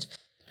 That's great.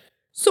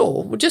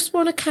 So we just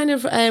want to kind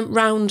of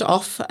round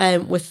off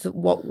with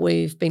what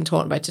we've been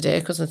talking about today,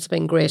 because it's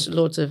been great,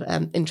 loads of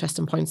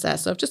interesting points there.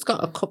 So I've just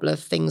got a couple of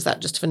things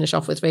that just to finish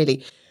off with,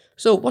 really.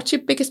 So what's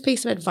your biggest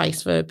piece of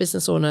advice for a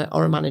business owner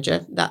or a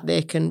manager that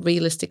they can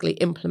realistically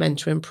implement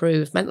to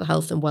improve mental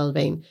health and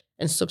well-being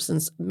and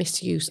substance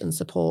misuse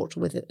support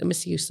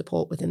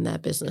within their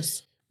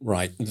business?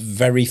 Right. The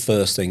very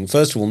first thing,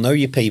 first of all, know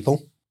your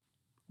people,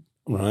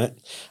 right?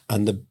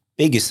 And the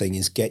biggest thing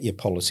is get your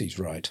policies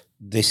right.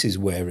 This is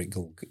where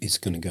it's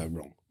going to go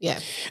wrong. Yeah.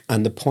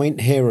 And the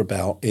point here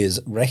about is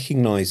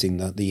recognizing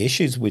that the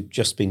issues we've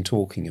just been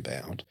talking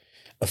about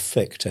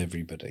affect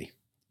everybody.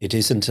 It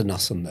isn't an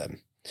us and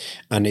them.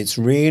 And it's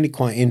really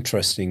quite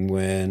interesting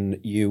when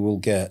you will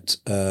get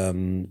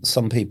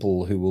some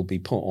people who will be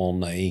put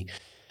on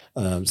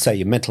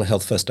say, a mental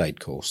health first aid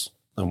course.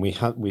 And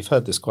we've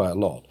heard this quite a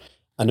lot.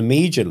 And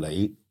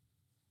immediately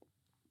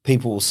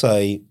people will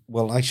say,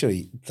 well,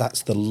 actually,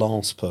 that's the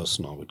last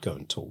person I would go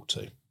and talk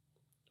to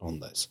on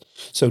this.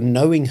 So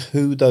knowing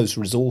who those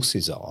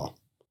resources are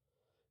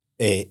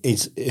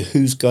is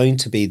who's going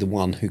to be the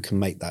one who can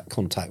make that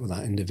contact with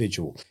that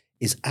individual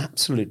is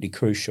absolutely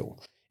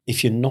crucial.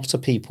 If you're not a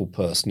people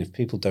person, if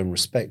people don't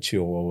respect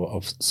you or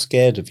are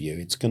scared of you,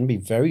 it's going to be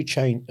very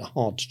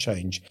hard to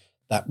change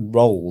that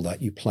role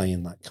that you play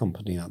in that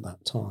company at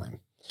that time.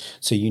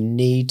 So you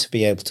need to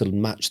be able to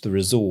match the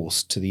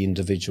resource to the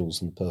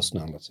individuals and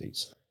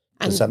personalities.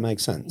 Does that make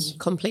sense?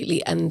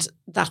 Completely. And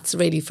that's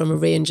really from a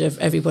range of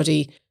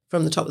everybody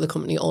from the top of the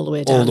company all the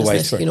way down. All the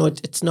way through.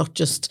 It's not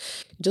just,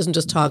 it doesn't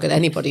just target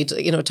anybody,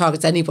 it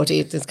targets anybody.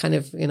 It's kind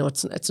of,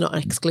 it's not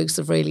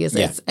exclusive really, is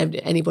it?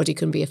 Anybody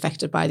can be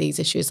affected by these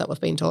issues that we've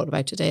been talking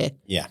about today.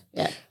 Yeah.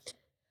 Yeah.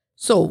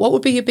 So what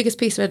would be your biggest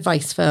piece of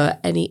advice for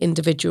any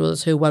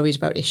individuals who are worried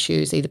about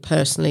issues, either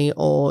personally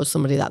or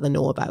somebody that they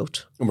know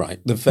about? Right.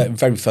 The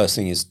very first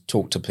thing is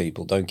talk to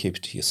people. Don't keep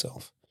it to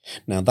yourself.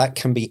 Now, that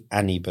can be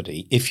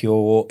anybody. If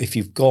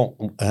you've got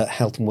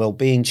health and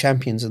well-being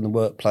champions in the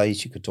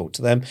workplace, you could talk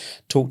to them.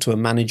 Talk to a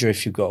manager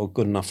if you've got a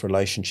good enough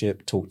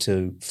relationship. Talk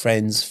to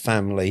friends,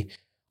 family,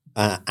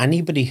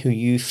 anybody who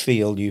you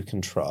feel you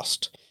can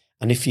trust.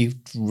 And if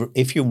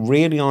you're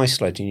really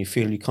isolated and you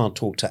feel you can't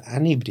talk to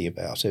anybody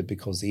about it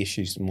because the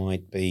issues you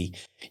might be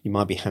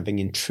having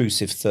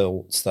intrusive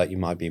thoughts that you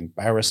might be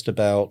embarrassed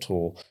about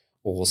or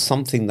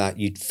something that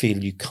you'd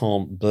feel you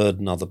can't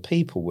burden other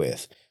people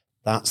with,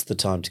 that's the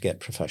time to get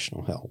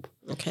professional help.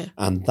 Okay.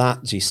 And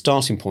that your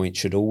starting point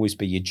should always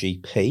be your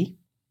GP.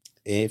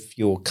 If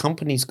your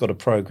company's got a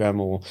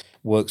program or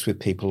works with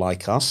people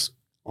like us,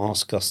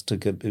 ask us to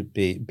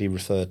be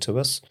referred to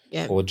us,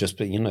 or just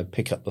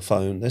pick up the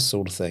phone, this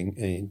sort of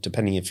thing,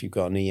 depending if you've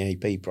got an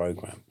EAP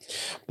program.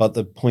 But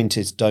the point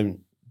is,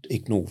 don't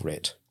ignore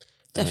it.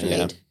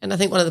 Definitely. And I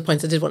think one of the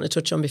points I did want to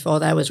touch on before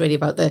there was really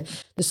about the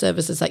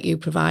services that you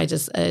provide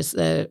as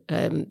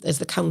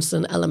the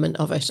counselling element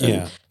of it.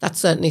 And that's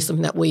certainly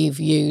something that we've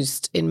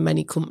used in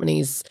many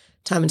companies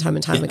time and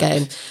time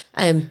again,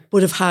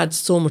 would have had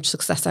so much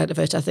success out of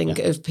it. I think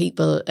of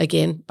people,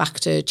 again, back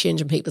to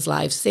changing people's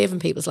lives, saving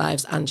people's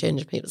lives and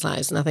changing people's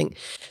lives. And I think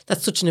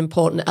that's such an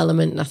important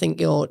element. And I think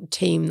your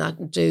team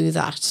that do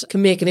that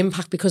can make an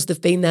impact because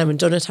they've been there and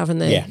done it, haven't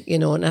they? Yeah.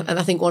 And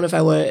I think one of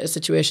our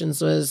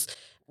situations was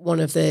one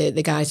of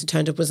the guys who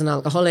turned up was an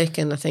alcoholic,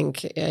 and I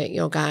think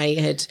your guy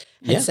had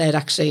said,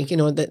 actually,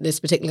 that this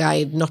particular guy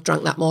had not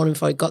drank that morning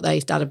before he got there.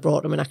 His dad had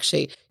brought him, and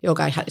actually your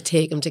guy had to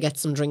take him to get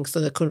some drinks so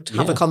they could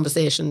have a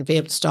conversation, be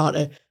able to start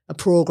a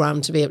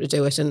program to be able to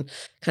do it. And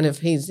kind of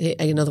he's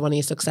another one of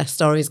his success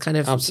stories. Kind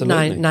of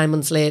nine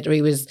months later,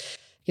 he was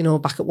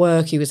back at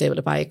work. He was able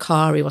to buy a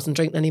car. He wasn't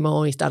drinking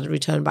anymore. He started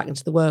returning back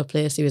into the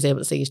workplace. He was able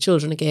to see his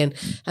children again.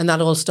 And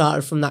that all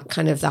started from that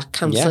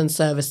counselling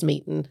service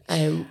meeting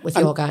with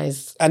your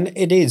guys. And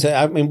it is.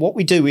 I mean, what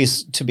we do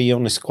is, to be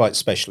honest, quite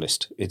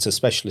specialist. It's a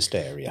specialist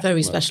area.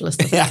 Very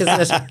specialist, I think,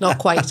 isn't it? Not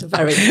quite,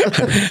 very.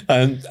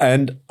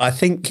 And I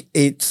think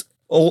it's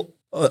all...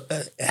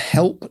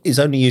 help is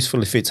only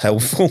useful if it's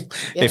helpful,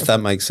 if that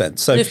makes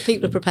sense. So, and if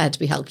people are prepared to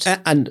be helped,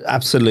 and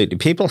absolutely,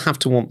 people have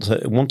to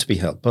want to be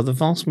helped, but the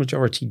vast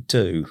majority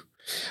do.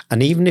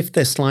 And even if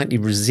they're slightly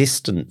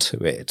resistant to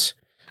it,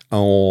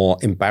 or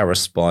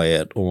embarrassed by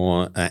it,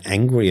 or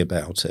angry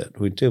about it,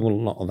 we deal with a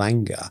lot of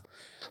anger.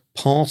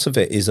 Part of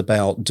it is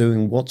about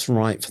doing what's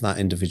right for that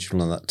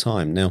individual at that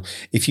time. Now,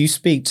 if you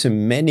speak to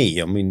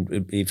many, I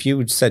mean, if you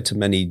had said to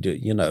many,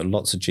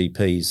 lots of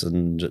GPs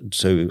and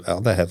to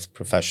other health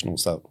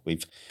professionals that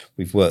we've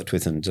worked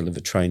with and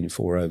delivered training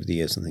for over the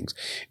years and things,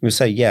 you would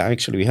say, yeah,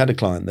 actually, we had a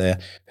client there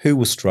who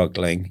was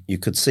struggling. You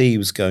could see he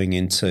was going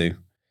into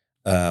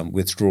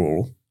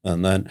withdrawal.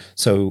 And then,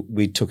 so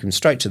we took him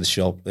straight to the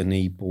shop and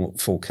he bought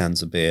 4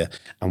 cans of beer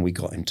and we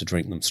got him to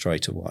drink them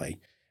straight away.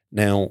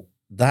 Now,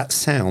 that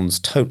sounds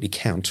totally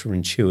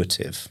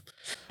counterintuitive,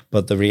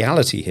 but the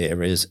reality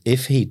here is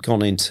if he'd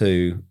gone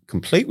into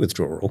complete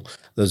withdrawal,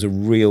 there's a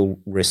real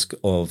risk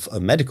of a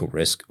medical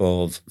risk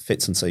of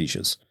fits and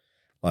seizures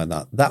like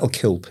that. That'll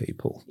kill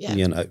people,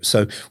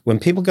 So when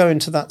people go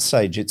into that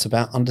stage, it's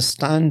about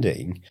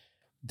understanding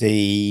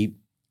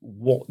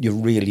what you're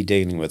really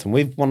dealing with.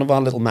 And one of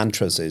our little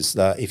mantras is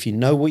that if you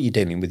know what you're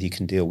dealing with, you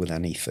can deal with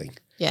anything.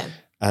 Yeah.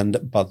 And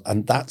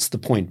that's the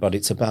point, but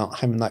it's about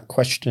having that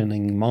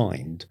questioning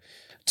mind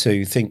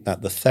to think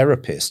that the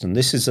therapist, and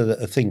this is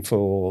a thing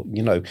for,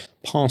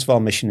 part of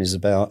our mission is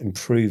about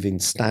improving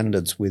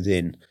standards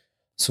within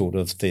sort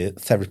of the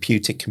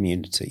therapeutic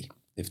community,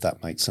 if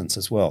that makes sense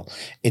as well.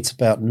 It's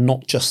about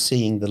not just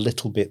seeing the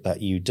little bit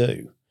that you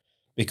do,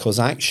 because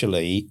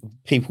actually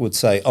people would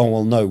say, oh,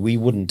 well, no, we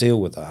wouldn't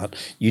deal with that.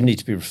 You need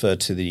to be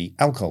referred to the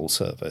alcohol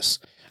service.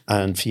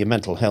 And for your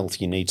mental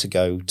health, you need to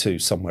go to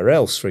somewhere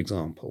else, for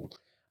example.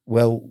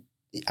 Well,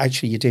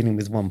 actually, you're dealing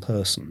with one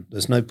person.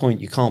 There's no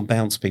point. You can't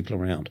bounce people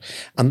around.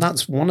 And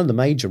that's one of the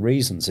major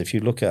reasons, if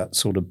you look at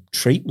sort of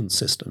treatment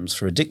systems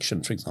for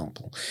addiction, for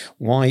example,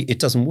 why it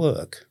doesn't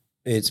work.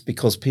 It's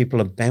because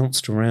people are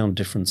bounced around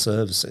different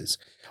services.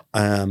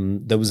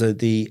 There was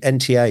the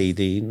NTA,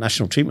 the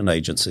National Treatment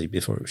Agency,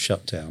 before it was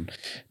shut down,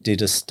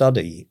 did a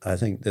study. I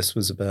think this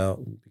was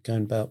about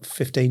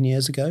 15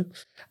 years ago.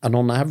 And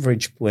on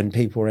average, when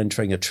people were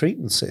entering a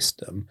treatment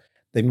system,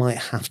 they might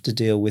have to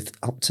deal with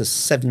up to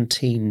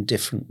 17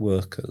 different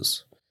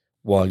workers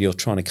while you're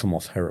trying to come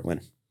off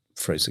heroin,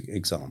 for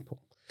example.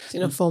 So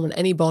you're not forming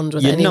any bond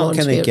with anyone. You're not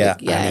going to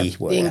get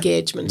anywhere. The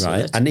engagement.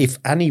 Right. And if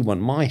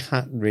anyone,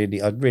 I'd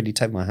really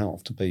take my hat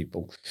off to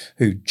people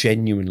who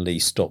genuinely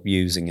stop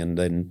using and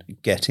then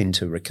get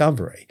into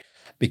recovery.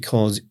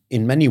 Because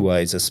in many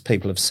ways, as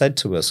people have said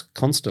to us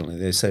constantly,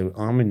 they say,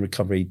 I'm in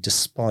recovery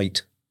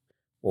despite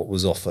what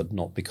was offered,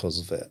 not because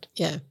of it.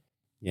 Yeah.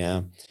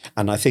 Yeah.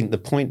 And I think the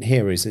point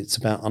here is it's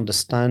about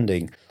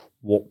understanding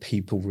what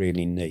people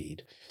really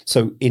need.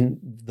 So in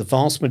the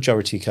vast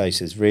majority of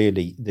cases,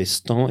 really, the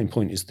starting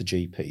point is the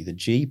GP. The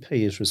GP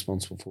is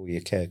responsible for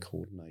your care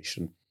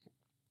coordination.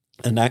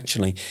 And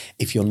actually,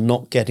 if you're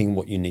not getting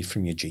what you need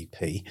from your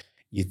GP,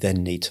 you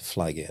then need to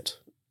flag it.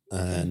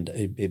 And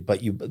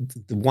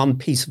the one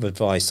piece of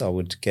advice I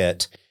would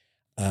give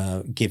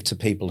to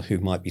people who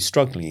might be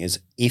struggling is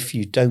if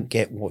you don't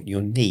get what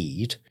you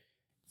need,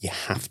 you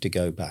have to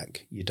go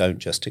back. You don't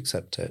just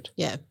accept it.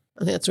 Yeah, I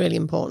think that's really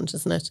important,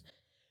 isn't it?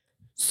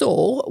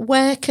 So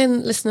where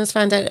can listeners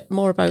find out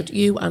more about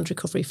you and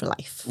Recovery for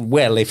Life?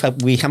 Well, if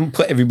we haven't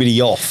put everybody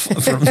off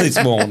from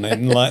this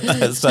morning like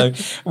that. So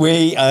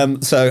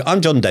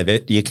I'm John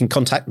Devitt. You can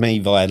contact me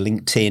via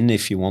LinkedIn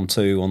if you want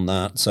to on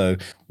that. So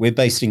we're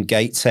based in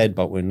Gateshead,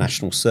 but we're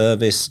national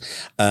service.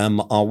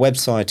 Our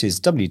website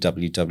is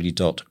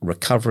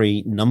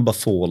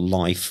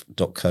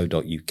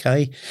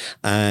www.recovery4life.co.uk,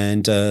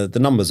 and the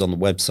numbers on the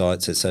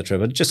websites, etc.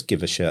 But just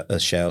give a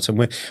shout.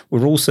 And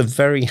we're also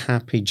very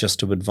happy just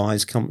to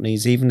advise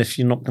companies, even if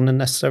you're not going to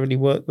necessarily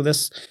work with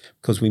us,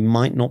 because we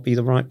might not be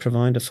the right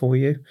provider for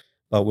you.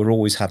 But we're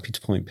always happy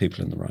to point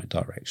people in the right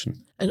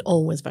direction. And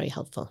always very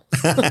helpful.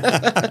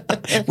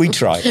 We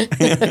try.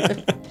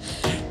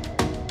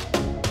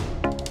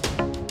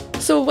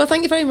 So, well,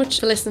 thank you very much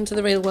for listening to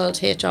the Real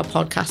World HR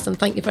podcast, and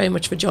thank you very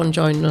much for John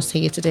joining us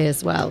here today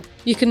as well.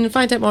 You can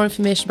find out more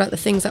information about the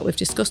things that we've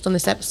discussed on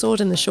this episode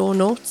in the show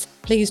notes.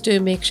 Please do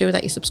make sure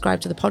that you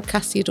subscribe to the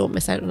podcast so you don't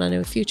miss out on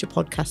any future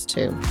podcasts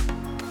too.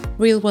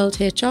 Real World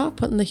HR,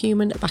 putting the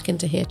human back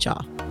into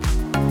HR.